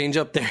like change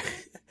up their...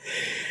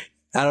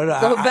 I don't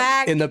know. Go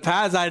back. In the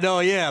past, I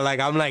know, yeah. Like,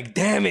 I'm like,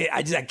 damn it.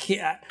 I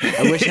can't.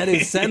 I wish I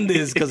didn't send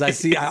this because I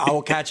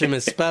will catch him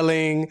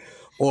misspelling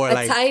or A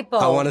like typo.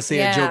 I want to say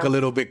Yeah. a joke a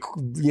little bit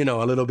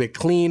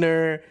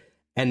cleaner.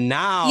 And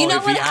now, You know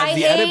if he what adds I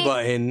the edit hate?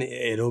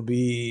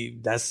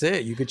 button, that's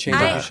it. You could change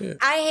all the shit.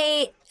 I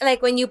hate,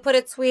 like, when you put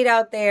a tweet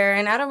out there,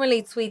 and I don't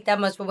really tweet that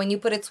much, but when you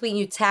put a tweet and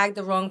you tag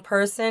the wrong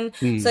person,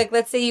 so, like,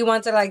 let's say you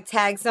want to, like,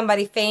 tag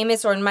somebody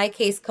famous, or in my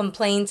case,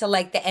 complain to,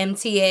 like, the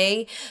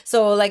MTA.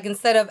 So, like,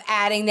 instead of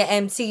adding the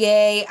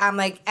MTA, I'm,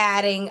 like,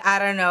 adding, I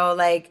don't know,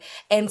 like,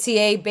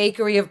 MTA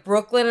Bakery of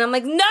Brooklyn. And I'm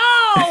like, no!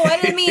 I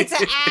didn't mean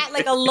to add,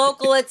 like, a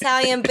local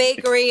Italian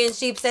bakery in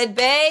Sheepshead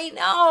Bay.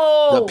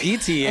 No! The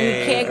PTA. And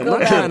you can't I'm go not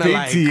back. trying to The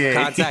like PTA.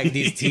 contact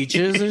these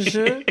teachers and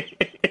shit.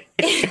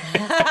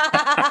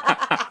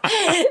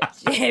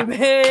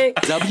 Jimmy.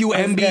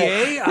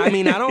 WNBA? I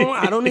mean, I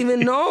don't even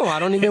know. I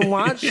don't even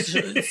watch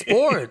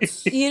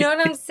sports. You know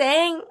what I'm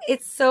saying?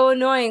 It's so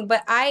annoying,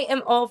 but I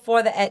am all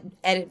for the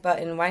edit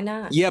button. Why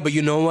not? Yeah, but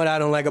you know what I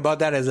don't like about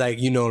that is like,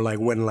 like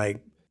when like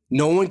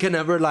no one can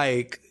ever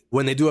like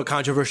when they do a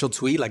controversial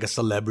tweet, like a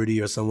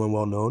celebrity or someone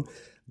well known,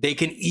 they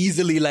can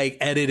easily like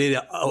edit it,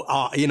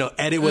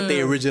 edit what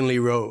they originally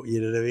wrote.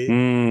 You know what I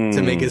mean?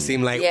 To make it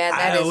seem like, Yeah,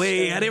 that is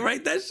wait, true. I didn't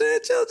write that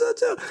shit. Chill.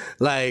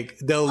 Like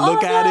they'll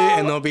look at it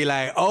and they'll be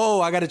like,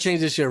 oh, I got to change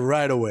this shit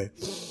right away.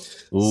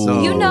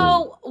 So You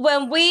know,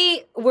 when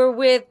we were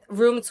with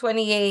Room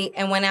 28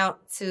 and went out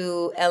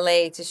to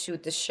LA to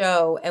shoot the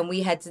show, and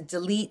we had to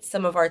delete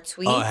some of our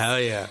tweets. Oh, hell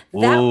yeah.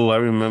 Oh, I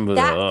remember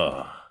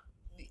that.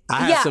 I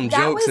had Yeah, some that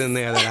jokes was- in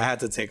there that I had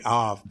to take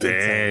off. big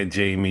time. Damn,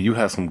 Jamie, you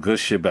had some good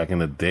shit back in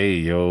the day,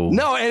 yo.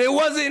 No, and it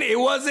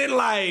wasn't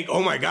like,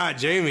 oh my God,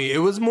 Jamie. It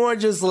was more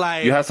just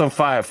like You had some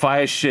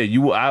fire shit.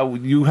 You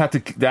had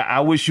to.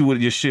 I wish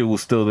your shit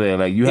was still there.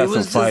 Like you it had some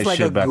was fire just like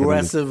shit back in the day.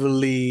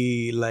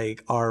 aggressively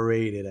like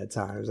R-rated at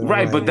times. And I'm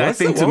Right, like, but that what's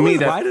thing the- to what me was-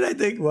 that- why did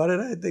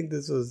I think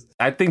this was?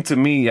 I think to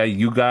me,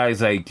 you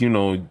guys like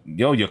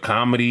your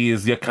comedy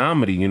is your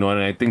comedy, and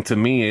I think to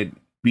me it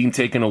being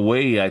taken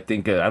away. I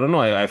think I don't know.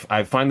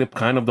 I find it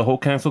kind of the whole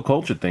cancel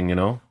culture thing.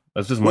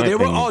 That's just my Well, they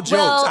were opinion. all jokes.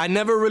 Well- I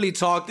never really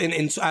talked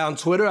on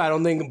Twitter. I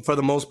don't think for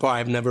the most part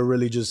I've never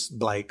really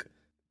just like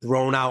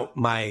thrown out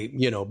my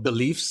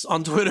beliefs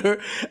on Twitter.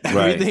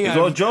 Right. It's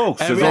all jokes.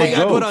 It's all Everything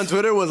I put jokes. on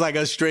Twitter was like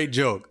a straight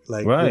joke.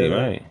 Like Right,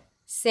 right.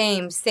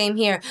 Same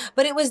here.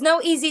 But it was no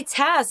easy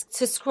task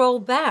to scroll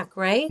back,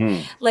 right?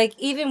 Like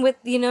even with,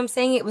 what I'm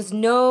saying, it was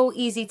no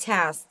easy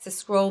task to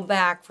scroll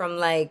back from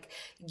like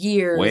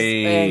years.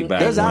 Way back.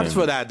 There's when. apps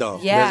for that though.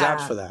 Yeah.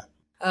 There's apps for that.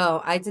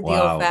 Oh, I did the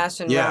Wow.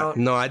 old-fashioned Yeah. route.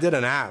 No, I did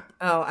an app.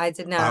 Oh, I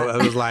did not. I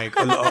was like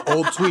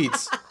old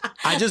tweets.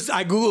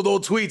 I Googled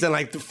old tweets and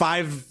like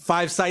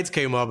five sites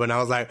came up and I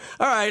was like,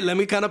 all right, let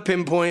me kind of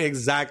pinpoint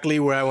exactly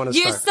where I want to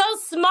You're start.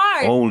 so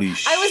smart. Holy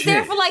I was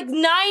there shit. for like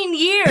 9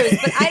 years,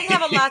 but I didn't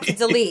have a lot to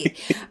delete.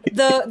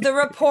 The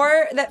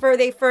report that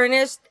they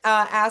furnished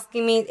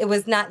asking me, it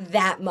was not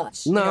that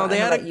much. No, they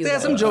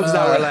had some jokes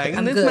that were like,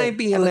 I'm this good. might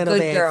be a I'm a little good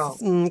bit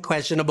girl.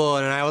 questionable.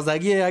 And I was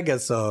like, yeah, I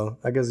guess so.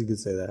 I guess you could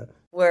say that.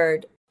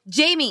 Word.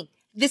 Jamie,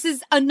 this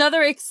is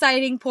another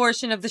exciting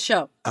portion of the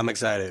show. I'm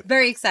excited.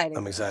 Very exciting.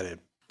 I'm excited.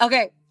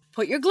 Okay,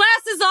 put your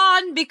glasses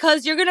on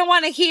because you're going to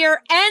want to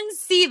hear and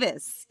see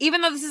this.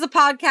 Even though this is a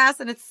podcast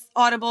and it's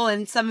audible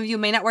and some of you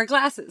may not wear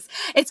glasses.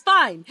 It's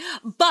fine.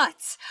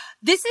 But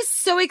this is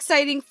so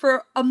exciting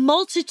for a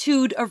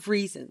multitude of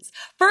reasons.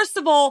 First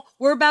of all,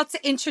 we're about to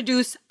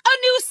introduce a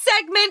new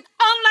segment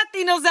on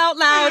Latinos Out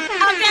Loud.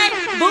 Okay?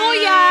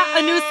 Booyah!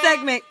 A new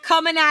segment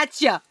coming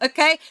at you.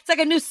 Okay? It's like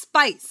a new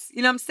spice.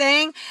 You know what I'm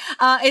saying?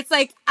 It's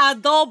like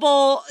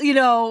adobo,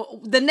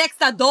 the next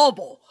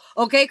adobo.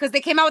 Okay, because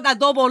they came out with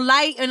adobo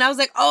light, and I was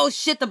like, "Oh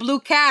shit, the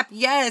blue cap,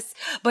 yes!"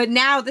 But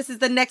now this is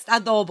the next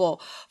adobo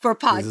for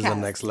podcast. This is the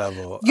next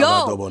level Yo.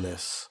 of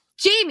adoboness.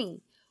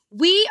 Jamie,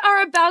 we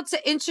are about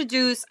to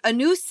introduce a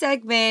new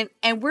segment,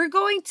 and we're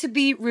going to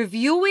be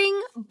reviewing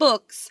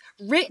books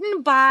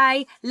written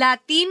by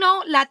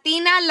Latino,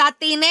 Latina,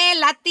 Latine,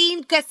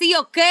 Latin, que si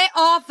o que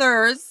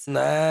authors.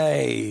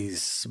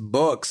 Nice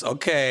books.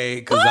 Okay,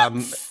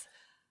 because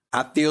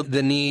I feel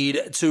the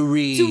need to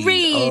read.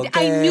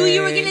 I knew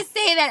you were Okay.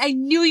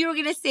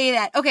 going to say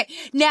that. Okay.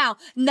 Now,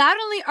 not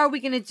only are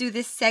we going to do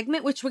this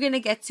segment, which we're going to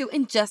get to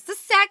in just a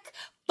sec,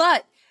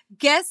 but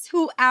guess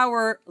who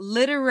our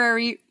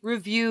literary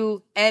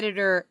review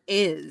editor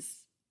is?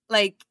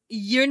 Like,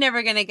 you're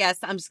never going to guess.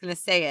 I'm just going to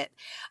say it.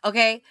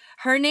 Okay.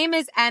 Her name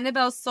is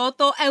Annabelle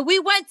Soto, and we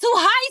went to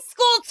high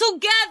school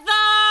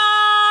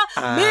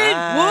together.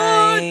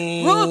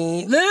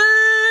 Linwood,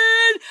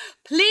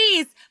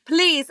 Brooklyn.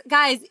 Please,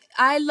 guys,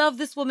 I love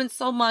this woman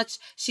so much.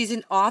 She's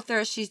an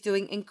author. She's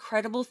doing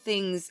incredible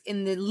things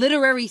in the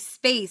literary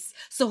space.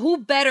 So who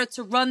better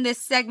to run this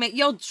segment?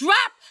 Yo,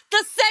 drop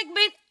the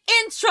segment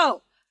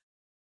intro.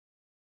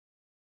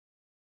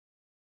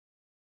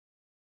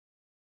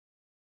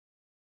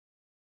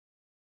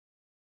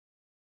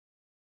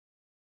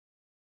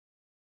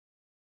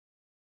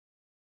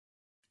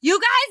 You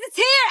guys, it's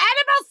here.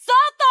 Annabelle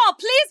Soto.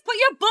 Please put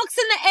your books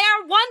in the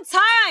air one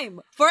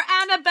time for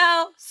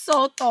Annabelle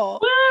Soto.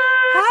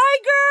 Hi,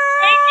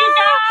 girl. Thank you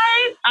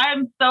guys.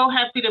 I'm so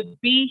happy to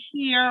be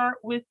here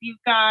with you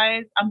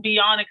guys. I'm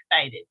beyond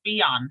excited.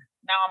 Beyond.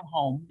 Now I'm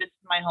home. This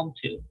is my home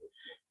too.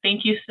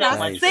 Thank you so That's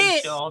much, it.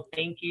 Rachel.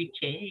 Thank you,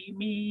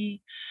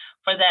 Jamie,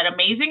 for that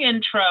amazing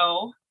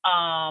intro.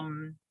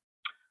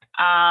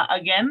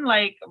 Again,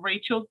 like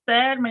Rachel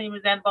said, my name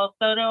is Annabelle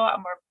Soto.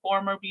 I'm a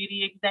former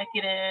beauty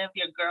executive,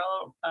 your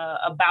girl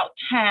about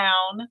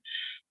town,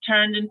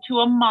 turned into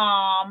a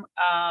mom,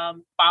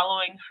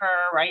 following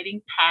her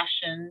writing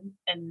passion,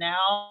 and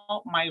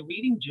now my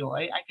reading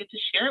joy. I get to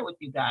share it with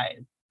you guys.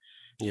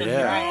 So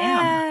here I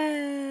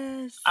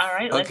am. Yes. All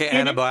right. Let's Okay, get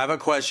Annabelle, I have a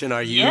question.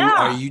 Do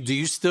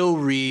you still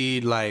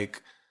read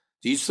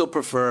do you still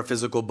prefer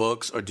physical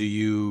books, or do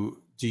you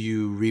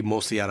read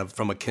mostly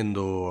from a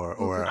Kindle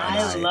or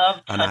I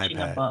love an touching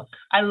iPad? a book.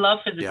 I love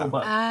physical Yeah.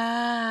 books.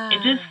 Ah.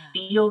 It just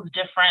feels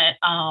different.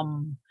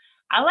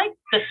 I like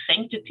the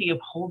sanctity of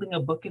holding a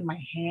book in my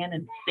hand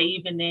and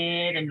saving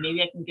it, and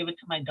maybe I can give it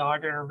to my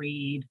daughter to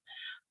read.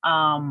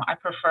 I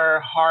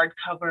prefer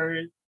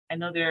hardcovers. I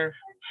know they're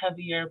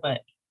heavier,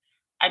 but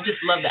I just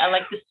love it. I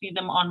like to see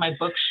them on my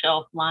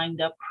bookshelf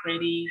lined up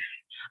pretty.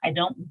 I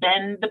don't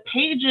bend the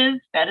pages.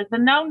 That is a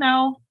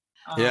no-no.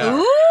 Yeah.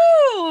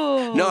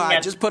 Ooh. No, I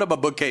Yes. just put up a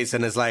bookcase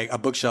and it's like a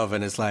bookshelf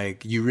and it's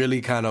like you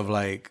really kind of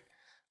like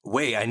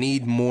wait, I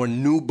need more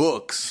new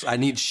books. I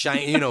need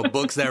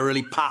books that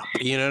really pop.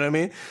 You know what I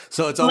mean?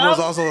 So it's almost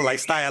also like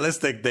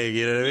stylistic thing.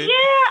 You know what I mean?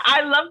 Yeah,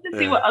 I love to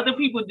see what other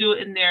people do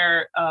in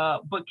their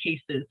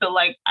bookcases. So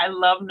like, I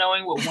love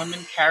knowing what women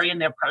carry in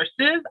their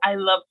purses. I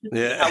love to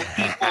see how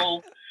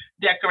people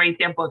decorate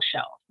their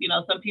bookshelf.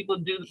 Some people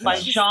do by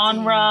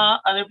genre,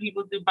 other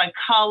people do by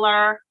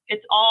color.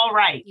 It's all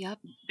right. Yep.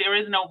 There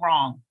is no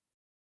wrong.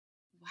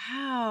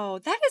 Wow,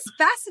 that is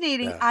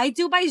fascinating. Yeah. I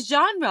do by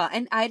genre,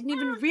 and I didn't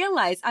even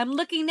realize. I'm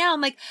looking now. I'm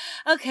like,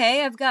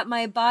 okay, I've got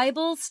my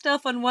Bible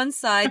stuff on one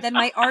side, then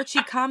my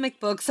Archie comic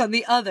books on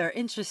the other.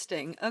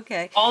 Interesting.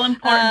 Okay. All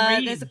important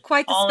reads. There's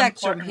quite the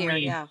spectrum here.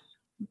 Reads. Yeah.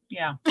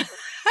 Yeah.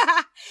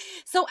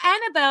 So,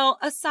 Annabelle,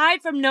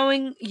 aside from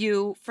knowing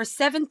you for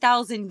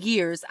 7,000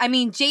 years, I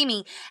mean,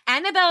 Jamie,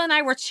 Annabelle and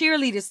I were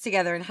cheerleaders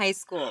together in high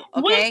school.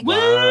 Okay.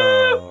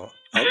 Wow.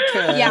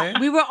 Okay. Yeah,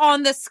 we were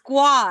on the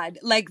squad,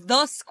 like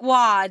the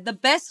squad, the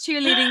best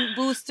cheerleading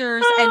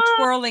boosters and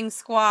twirling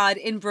squad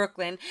in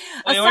Brooklyn.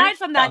 Aside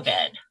from that,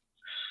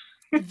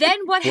 then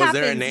what happened? Was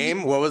there a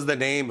name? What was the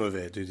name of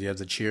it? Did you have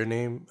the cheer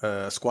name,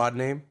 squad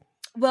name?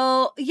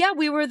 Well, yeah,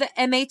 we were the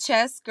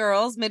MHS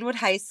girls, Midwood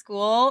High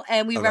School,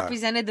 and we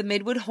represented the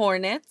Midwood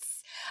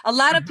Hornets. A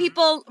lot of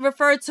people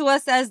referred to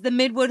us as the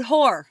Midwood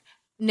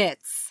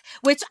Hornets,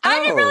 which I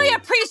didn't really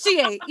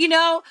appreciate, We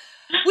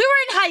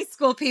were in high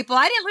school, people.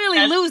 I didn't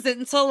really lose it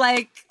until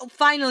like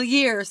final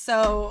year.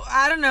 So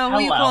I don't know who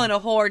you calling a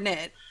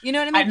hornet. You know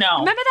what I mean? I know.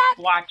 Remember that?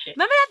 Watch it.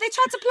 Remember that? They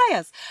tried to play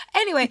us.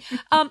 Anyway,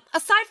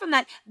 aside from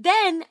that,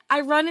 then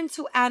I run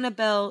into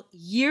Annabelle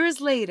years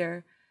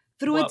later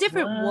through a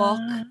different walk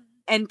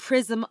and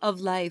prism of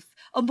life,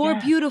 a more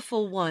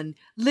beautiful one,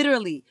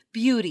 literally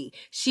beauty.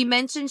 She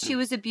mentioned she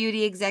was a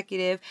beauty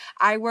executive.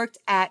 I worked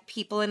at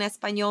People in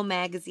Espanol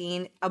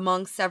magazine,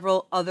 among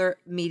several other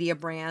media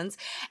brands,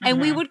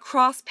 and we would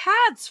cross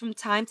paths from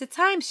time to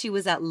time. She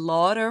was at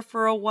Lauder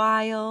for a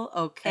while,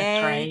 okay?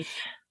 That's right.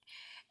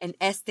 An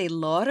Estee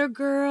Lauder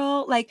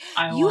girl. Like,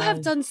 you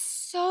have done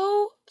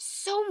so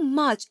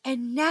much,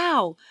 and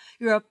now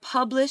you're a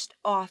published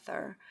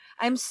author.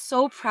 I'm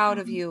so proud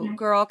of you,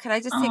 girl. Can I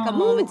just take a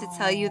moment to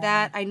tell you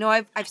that? I know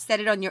I've said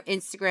it on your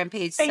Instagram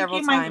page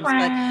several times,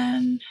 but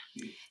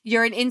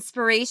you're an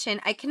inspiration.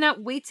 I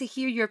cannot wait to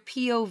hear your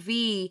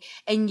POV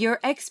and your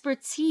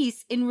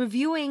expertise in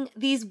reviewing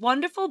these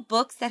wonderful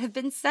books that have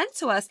been sent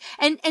to us.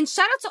 And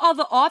shout out to all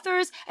the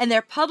authors and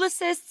their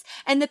publicists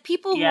and the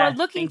people who are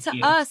looking to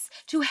us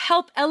to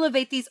help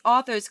elevate these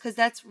authors, because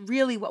that's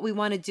really what we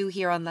want to do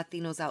here on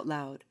Latinos Out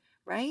Loud,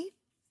 right?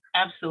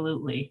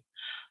 Absolutely.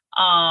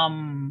 I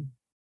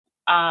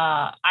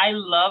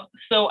love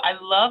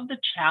the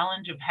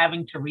challenge of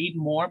having to read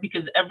more,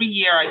 because every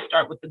year I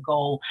start with the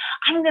goal,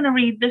 I'm going to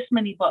read this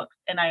many books,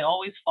 and I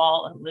always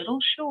fall a little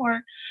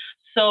short.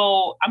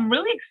 So I'm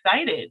really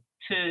excited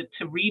to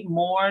read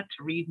more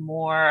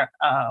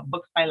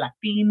books by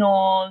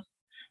Latinos,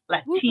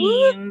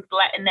 Latins,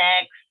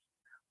 Latinx,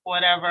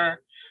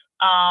 whatever.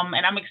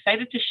 And I'm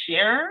excited to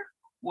share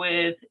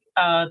with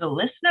the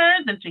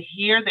listeners and to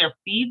hear their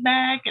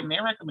feedback and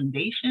their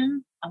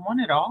recommendations. I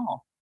want it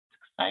all. It's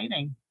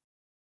exciting.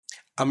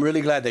 I'm really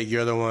glad that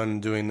you're the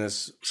one doing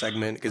this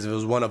segment, because if it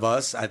was one of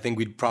us, I think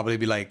we'd probably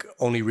be like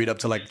only read up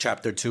to like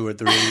chapter 2 or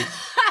 3.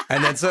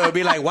 And then so it'd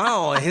be like,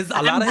 wow,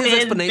 a lot of his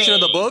explanation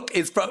of the book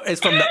is from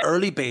the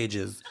early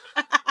pages.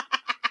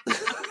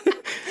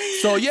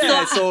 So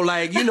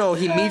like,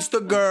 he meets the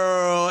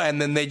girl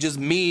and then they just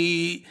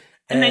meet.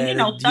 And then,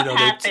 stuff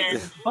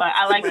happens. But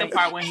I like the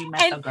part when he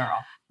met the girl.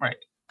 Right.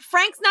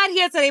 Frank's not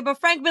here today, but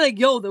Frank be like,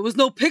 yo, there was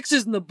no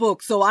pictures in the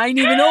book, so I ain't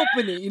even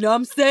open it. You know what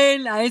I'm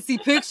saying? I didn't see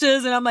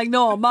pictures, and I'm like,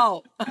 no, I'm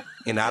out.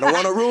 And I don't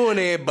want to ruin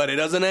it, but it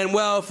doesn't end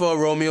well for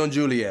Romeo and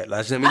Juliet.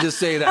 Let me just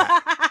say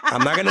that.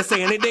 I'm not going to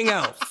say anything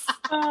else.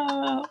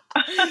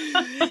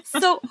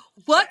 So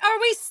what are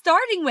we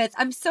starting with?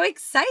 I'm so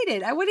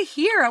excited. I want to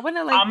hear. I want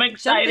to I'm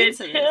excited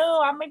too.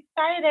 I'm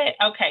excited.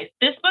 Okay.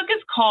 This book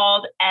is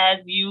called As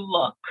You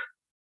Look.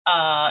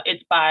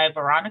 It's by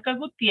Veronica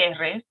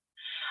Gutierrez.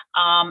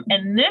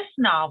 And this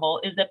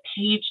novel is a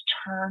page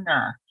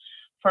turner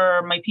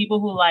for my people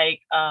who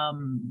like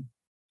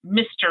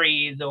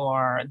mysteries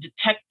or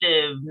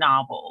detective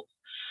novels.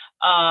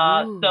 So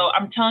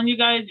I'm telling you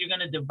guys, you're going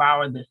to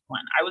devour this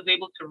one. I was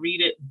able to read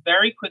it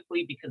very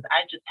quickly because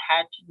I just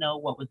had to know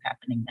what was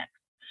happening next.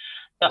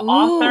 The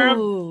author,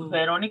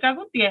 Veronica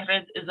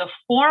Gutierrez, is a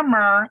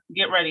former,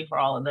 get ready for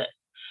all of this,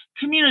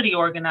 community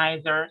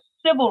organizer,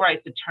 civil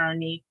rights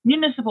attorney,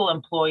 municipal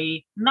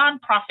employee,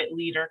 nonprofit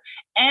leader,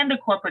 and a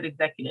corporate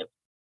executive.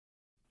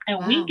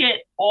 And we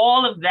get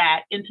all of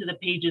that into the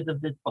pages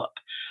of this book.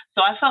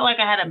 So I felt like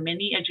I had a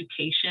mini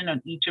education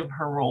on each of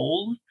her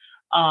roles,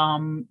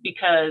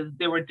 because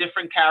there were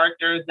different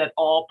characters that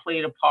all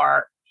played a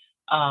part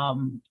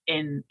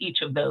in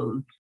each of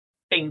those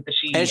things that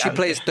she... And she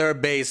plays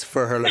third base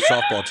for her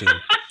softball team.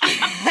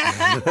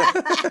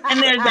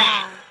 And there's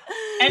that.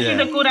 And she's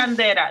a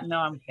curandera. No,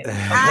 I'm kidding.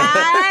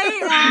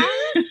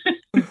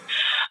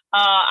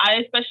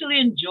 I especially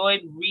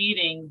enjoyed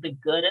reading the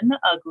good and the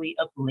ugly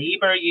of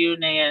labor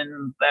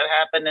unions that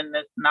happened in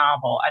this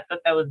novel. I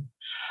thought that was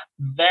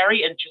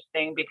very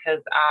interesting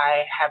because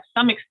I have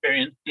some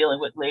experience dealing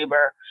with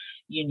labor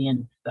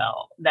unions, so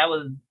that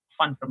was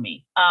fun for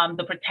me.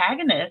 The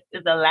protagonist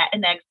is a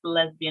Latinx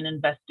lesbian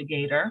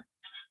investigator,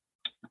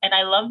 and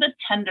I love the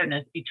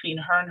tenderness between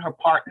her and her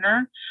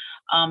partner.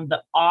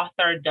 The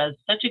author does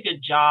such a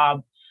good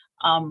job,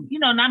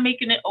 not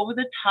making it over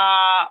the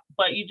top,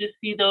 but you just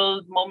see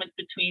those moments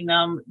between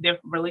them. Their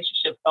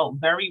relationship felt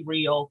very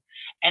real.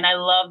 And I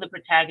love the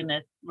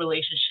protagonist's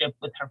relationship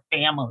with her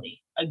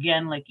family.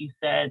 Again, like you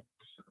said,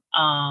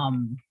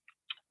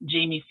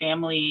 Jamie,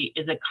 family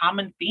is a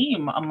common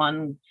theme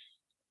among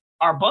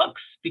our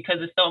books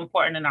because it's so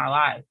important in our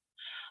lives.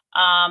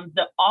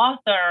 The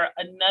author,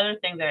 another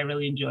thing that I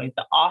really enjoyed,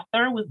 the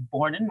author was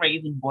born and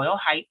raised in Boyle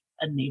Heights,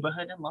 a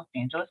neighborhood in Los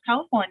Angeles,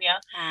 California.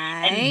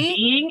 And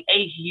being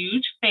a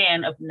huge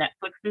fan of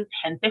Netflix's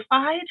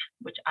Gentefied,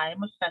 which I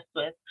am obsessed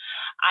with,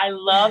 I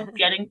love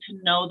getting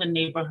to know the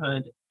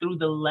neighborhood through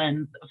the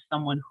lens of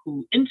someone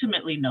who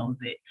intimately knows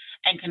it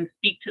and can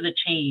speak to the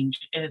change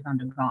it has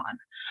undergone.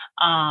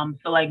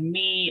 So like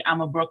me, I'm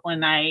a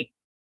Brooklynite,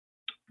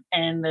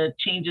 and the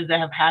changes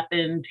that have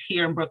happened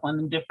here in Brooklyn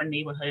in different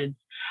neighborhoods,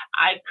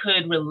 I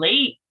could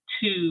relate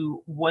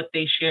to what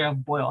they share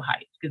of Boyle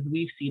Heights because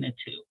we've seen it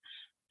too.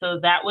 So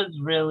that was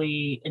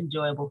really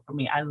enjoyable for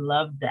me. I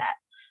love that.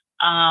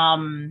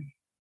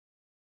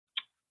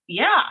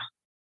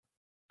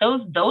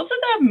 Those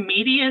are the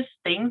meatiest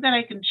things that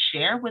I can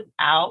share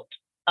without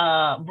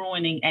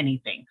ruining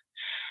anything.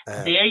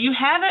 There you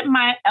have it,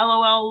 my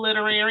LOL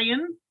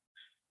literarians.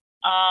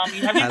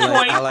 You have your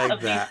choice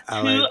of these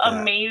two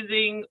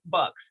amazing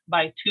books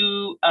by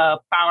two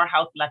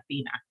powerhouse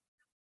Latinas.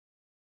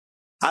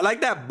 I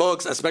like that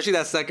books, especially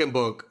that second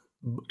book.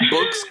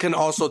 Books can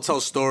also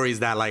tell stories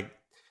that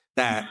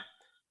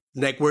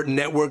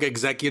network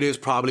executives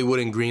probably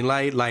wouldn't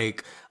greenlight,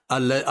 like a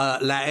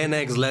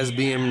Latinx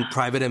lesbian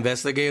private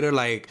investigator.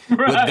 Like,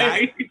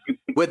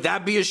 would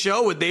that be a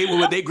show? Would they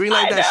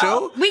greenlight that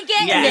show? We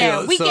get in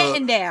there. We get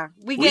in there.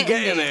 We get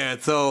in there.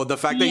 So the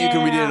fact that you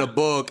can read it in a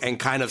book and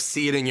kind of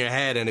see it in your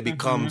head, and it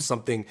becomes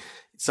something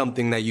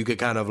that you could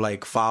kind of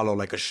like follow,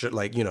 like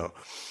get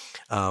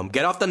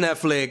off the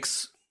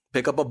Netflix,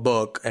 pick up a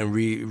book, and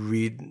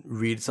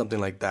read something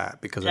like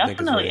that, because I think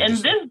it's very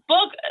interesting. And this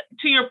book,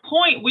 to your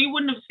point, we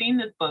wouldn't have seen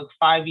this book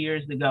 5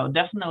 years ago.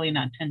 Definitely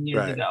not 10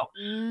 years ago.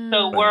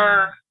 So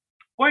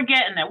we're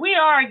getting there. We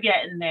are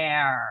getting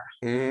there.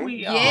 Mm-hmm.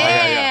 We are.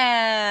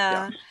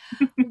 Yeah.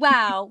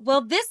 Wow.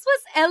 Well, this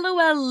was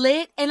LOL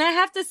Lit, and I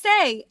have to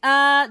say,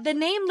 the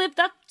name lived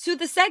up to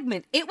the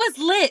segment. It was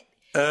lit.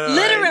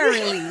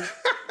 Literally.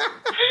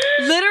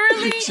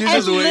 Literally She's and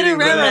just waiting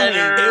for literally.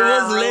 that. It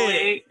was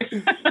lit.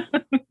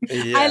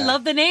 Yeah. I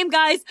love the name,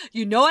 guys.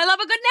 You know I love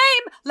a good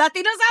name.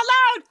 Latinos Out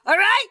Loud. All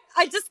right?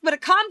 I just want to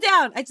calm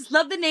down. I just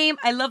love the name.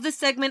 I love the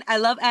segment. I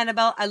love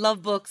Annabelle. I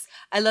love books.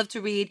 I love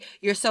to read.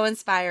 You're so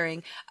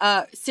inspiring.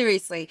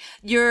 Seriously.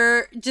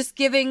 You're just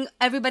giving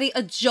everybody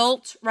a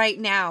jolt right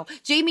now.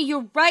 Jamie,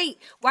 you're right.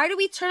 Why do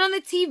we turn on the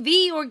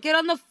TV or get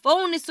on the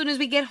phone as soon as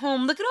we get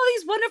home? Look at all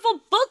these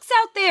wonderful books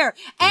out there.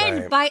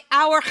 And by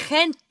our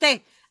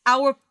gente.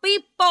 Our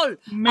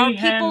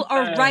people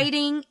are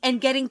writing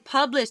and getting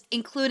published,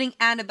 including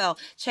Annabelle.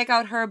 Check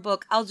out her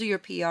book, I'll Do Your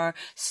PR.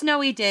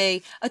 Snowy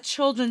Day, a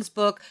children's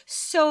book.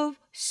 So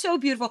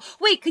beautiful.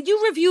 Wait, could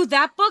you review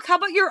that book? How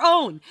about your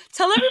own?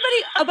 Tell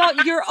everybody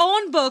about your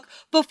own book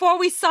before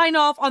we sign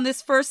off on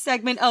this first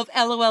segment of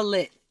LOL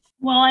Lit.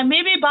 Well, I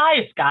may be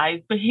biased,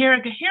 guys, but here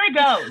it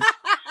goes.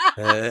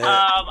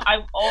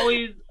 I've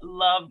always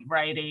loved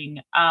writing.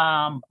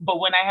 But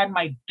when I had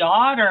my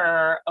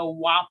daughter, how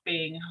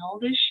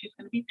old is she? She's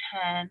going to be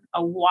 10,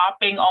 a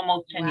whopping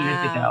almost 10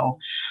 years ago.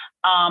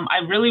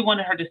 I really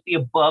wanted her to see a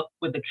book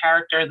with a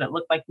character that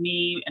looked like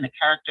me and a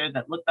character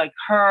that looked like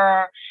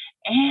her.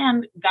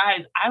 And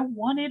guys, I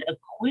wanted a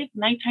quick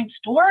nighttime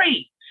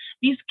story.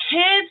 These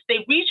kids,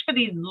 they reach for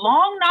these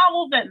long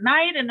novels at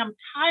night, and I'm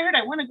tired.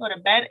 I want to go to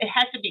bed. It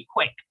had to be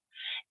quick.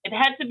 It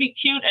had to be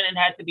cute, and it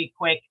had to be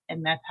quick.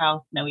 And that's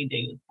how Snowy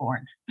Day was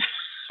born.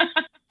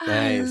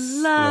 I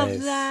love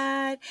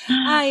that.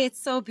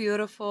 It's so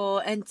beautiful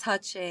and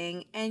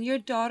touching. And your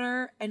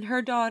daughter and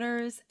her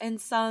daughters and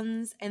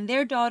sons and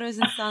their daughters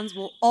and sons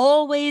will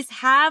always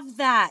have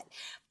that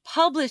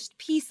published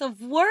piece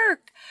of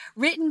work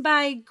written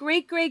by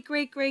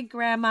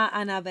great-great-great-great-grandma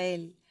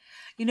Annabelle.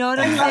 You know what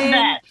I'm saying?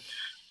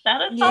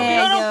 That is so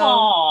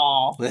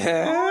beautiful.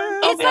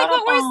 It's like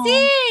what we're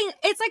seeing.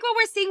 It's like what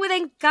we're seeing with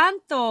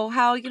Encanto.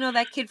 How,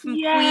 that kid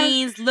from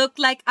Queens looked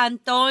like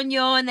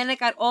Antonio, and then it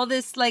got all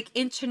this like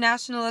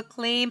international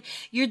acclaim.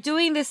 You're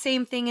doing the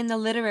same thing in the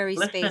literary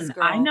space,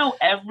 girl. I know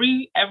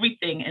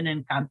everything in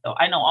Encanto.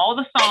 I know all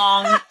the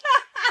songs.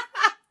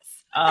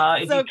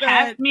 If you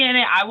cast me in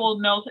it, I will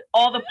know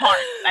all the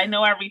parts. I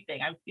know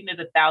everything. I've seen it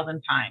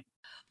 1,000 times.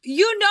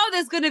 you know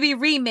there's going to be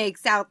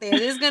remakes out there.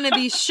 There's going to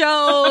be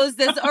shows.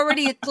 There's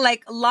already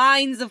like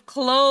lines of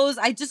clothes.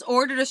 I just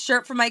ordered a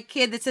shirt for my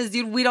kid that says,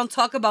 "Dude, we don't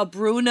talk about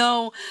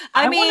Bruno."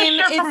 I mean, want a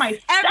shirt for it's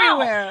myself.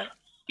 everywhere.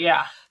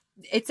 Yeah.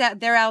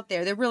 They're out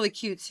there. They're really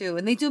cute too.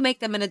 And they do make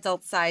them in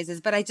adult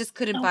sizes, but I just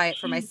couldn't buy it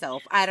for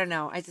myself. I don't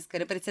know. I just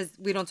couldn't. But it says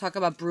we don't talk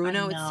about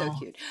Bruno. It's so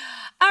cute.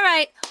 All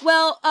right.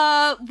 Well,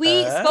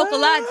 we spoke a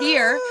lot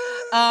here.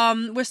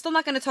 We're still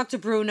not going to talk to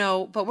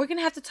Bruno, but we're going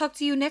to have to talk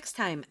to you next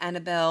time,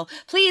 Annabelle.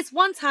 Please,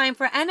 one time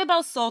for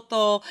Annabelle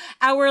Soto,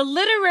 our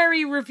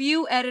literary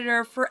review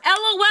editor for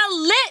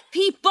LOL Lit,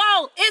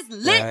 people. It's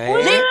lit,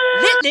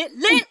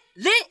 lit.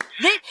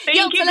 Thank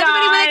Yo, you, tell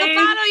everybody where they can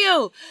guys. follow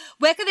you.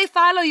 Where can they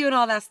follow you and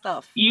all that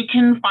stuff? You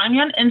can find me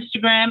on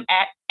Instagram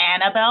at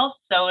Annabelle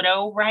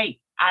Soto Writes.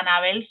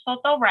 Annabelle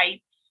Soto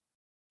Writes.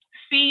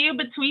 See you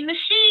between the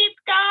sheets,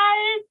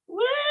 guys.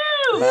 Woo!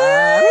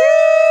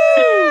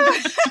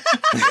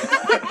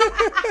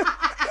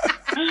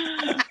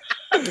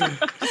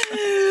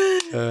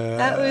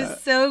 That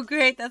was so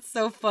great. That's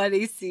so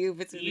funny. See you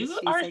between the You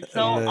sheets. are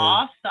so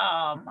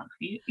awesome.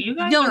 You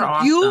guys No, are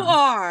awesome. you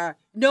are.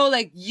 No,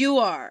 like you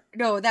are.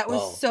 No, that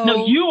was so.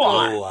 No, you good.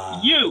 are.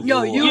 You.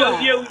 No, you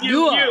are.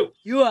 You.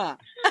 You are.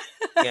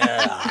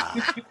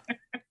 Yeah.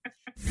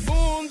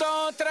 1,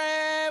 2,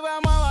 3,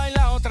 vamos a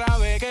bailar otra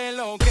vez. Que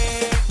lo que,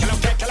 que lo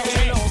que, que lo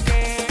que, que lo que,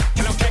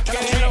 que lo que,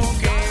 que lo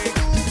que.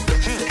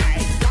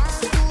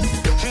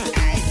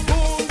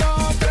 1,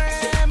 2,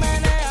 3,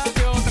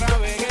 menéate otra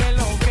vez. Que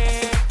lo que,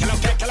 que lo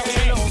que,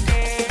 que lo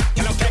que,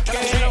 que lo que,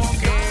 que lo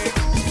que.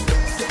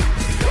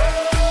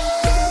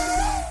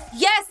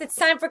 Yes, it's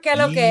time for Que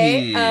Lo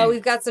Que.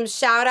 We've got some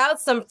shout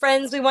outs, some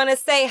friends we want to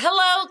say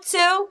hello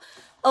to.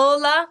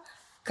 Hola,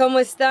 ¿cómo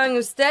están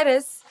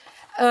ustedes?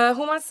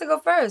 Who wants to go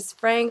first?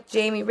 Frank,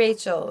 Jamie,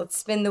 Rachel. Let's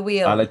spin the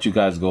wheel. I'll let you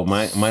guys go.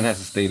 Mine has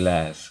to stay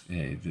last.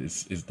 Yeah,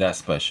 it's that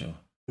special.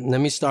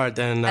 Let me start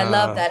then. I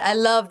love that. I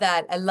love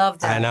that. I love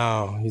that. I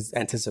know. His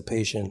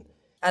anticipation.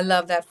 I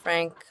love that,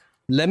 Frank.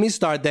 Let me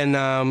start then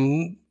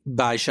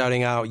by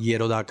shouting out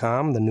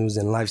Yero.com, the news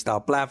and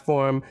lifestyle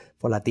platform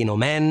for Latino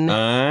men.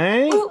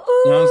 Alright? You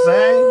know what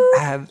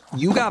I'm saying?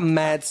 You got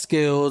mad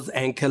skills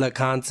and killer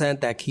content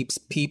that keeps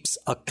peeps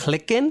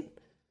a-clicking?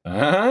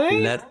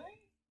 Alright?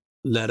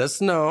 Let us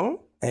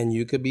know, and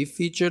you could be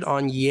featured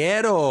on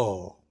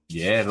Yero.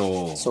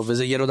 Yero. So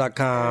visit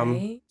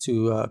Yero.com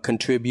to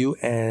contribute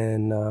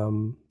and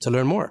to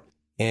learn more.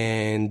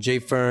 And J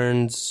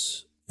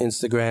Ferns,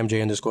 Instagram,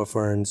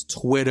 J_Ferns,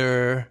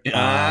 Twitter,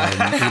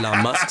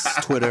 Elon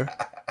Musk's Twitter.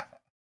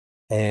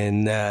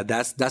 And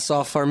that's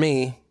all for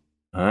me.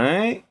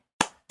 Alright?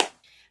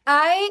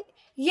 I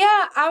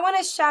want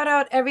to shout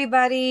out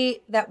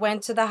everybody that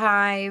went to the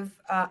Hive.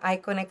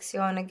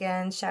 iConexion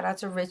again. Shout out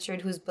to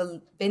Richard, who's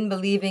been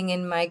believing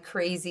in my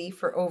crazy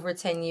for over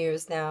 10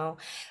 years now.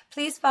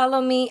 Please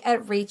follow me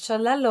at Rachel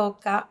La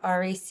Loca,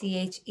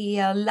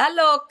 Rachel La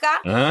Loca.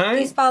 Alright.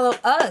 Please follow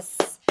us.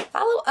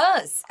 Follow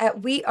us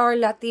at We Are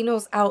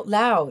Latinos Out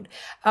Loud.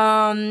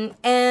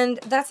 And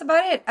that's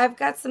about it. I've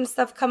got some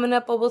stuff coming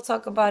up, but we'll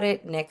talk about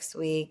it next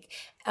week.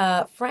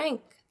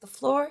 Frank, the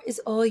floor is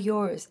all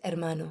yours,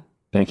 hermano.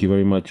 Thank you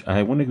very much.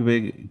 I want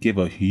to give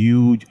a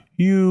huge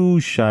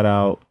shout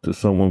out to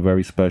someone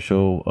very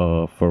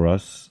special for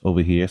us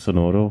over here,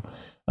 Sonoro.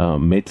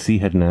 Mitzi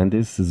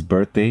Hernandez, his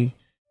birthday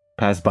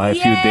passed by a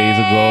few days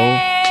ago.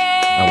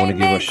 I want to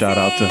give a shout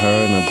out to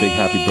her and a big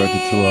happy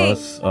birthday to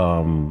us.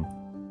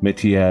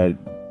 Mitzi had,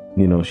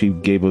 she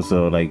gave us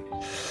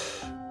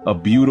a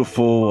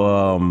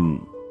beautiful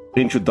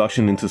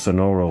introduction into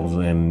Sonoros,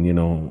 and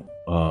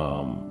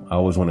I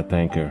always want to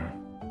thank her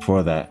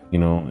for that.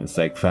 It's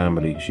like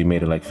family. She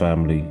made it like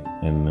family,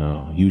 and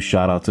huge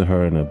shout out to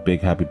her and a big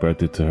happy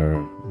birthday to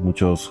her.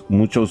 Muchos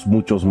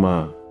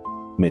más,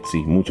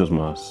 Mitzi, muchos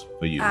más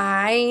for you.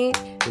 Ay,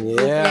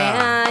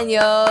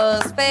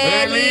 cumpleaños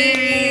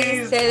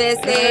feliz, te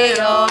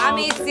deseo a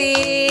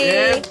Mitzi.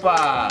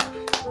 Epa.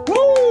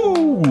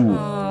 Woo!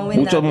 Oh, we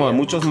love you.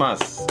 Muchos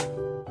más.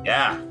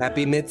 Yeah.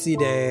 Happy Mitzi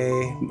Day.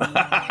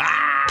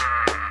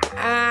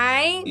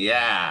 Ay.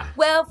 Yeah.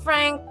 Well,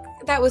 Frank,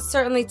 that was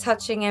certainly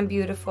touching and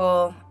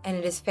beautiful, and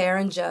it is fair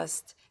and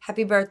just.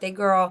 Happy birthday,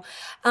 girl.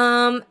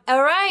 All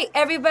right,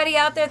 everybody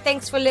out there,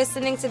 thanks for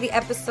listening to the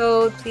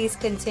episode. Please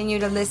continue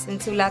to listen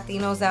to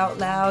Latinos Out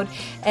Loud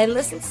and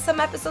listen to some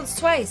episodes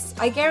twice.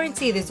 I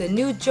guarantee there's a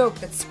new joke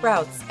that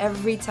sprouts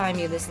every time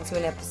you listen to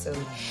an episode.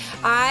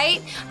 All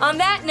right, on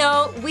that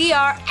note, we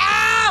are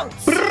out!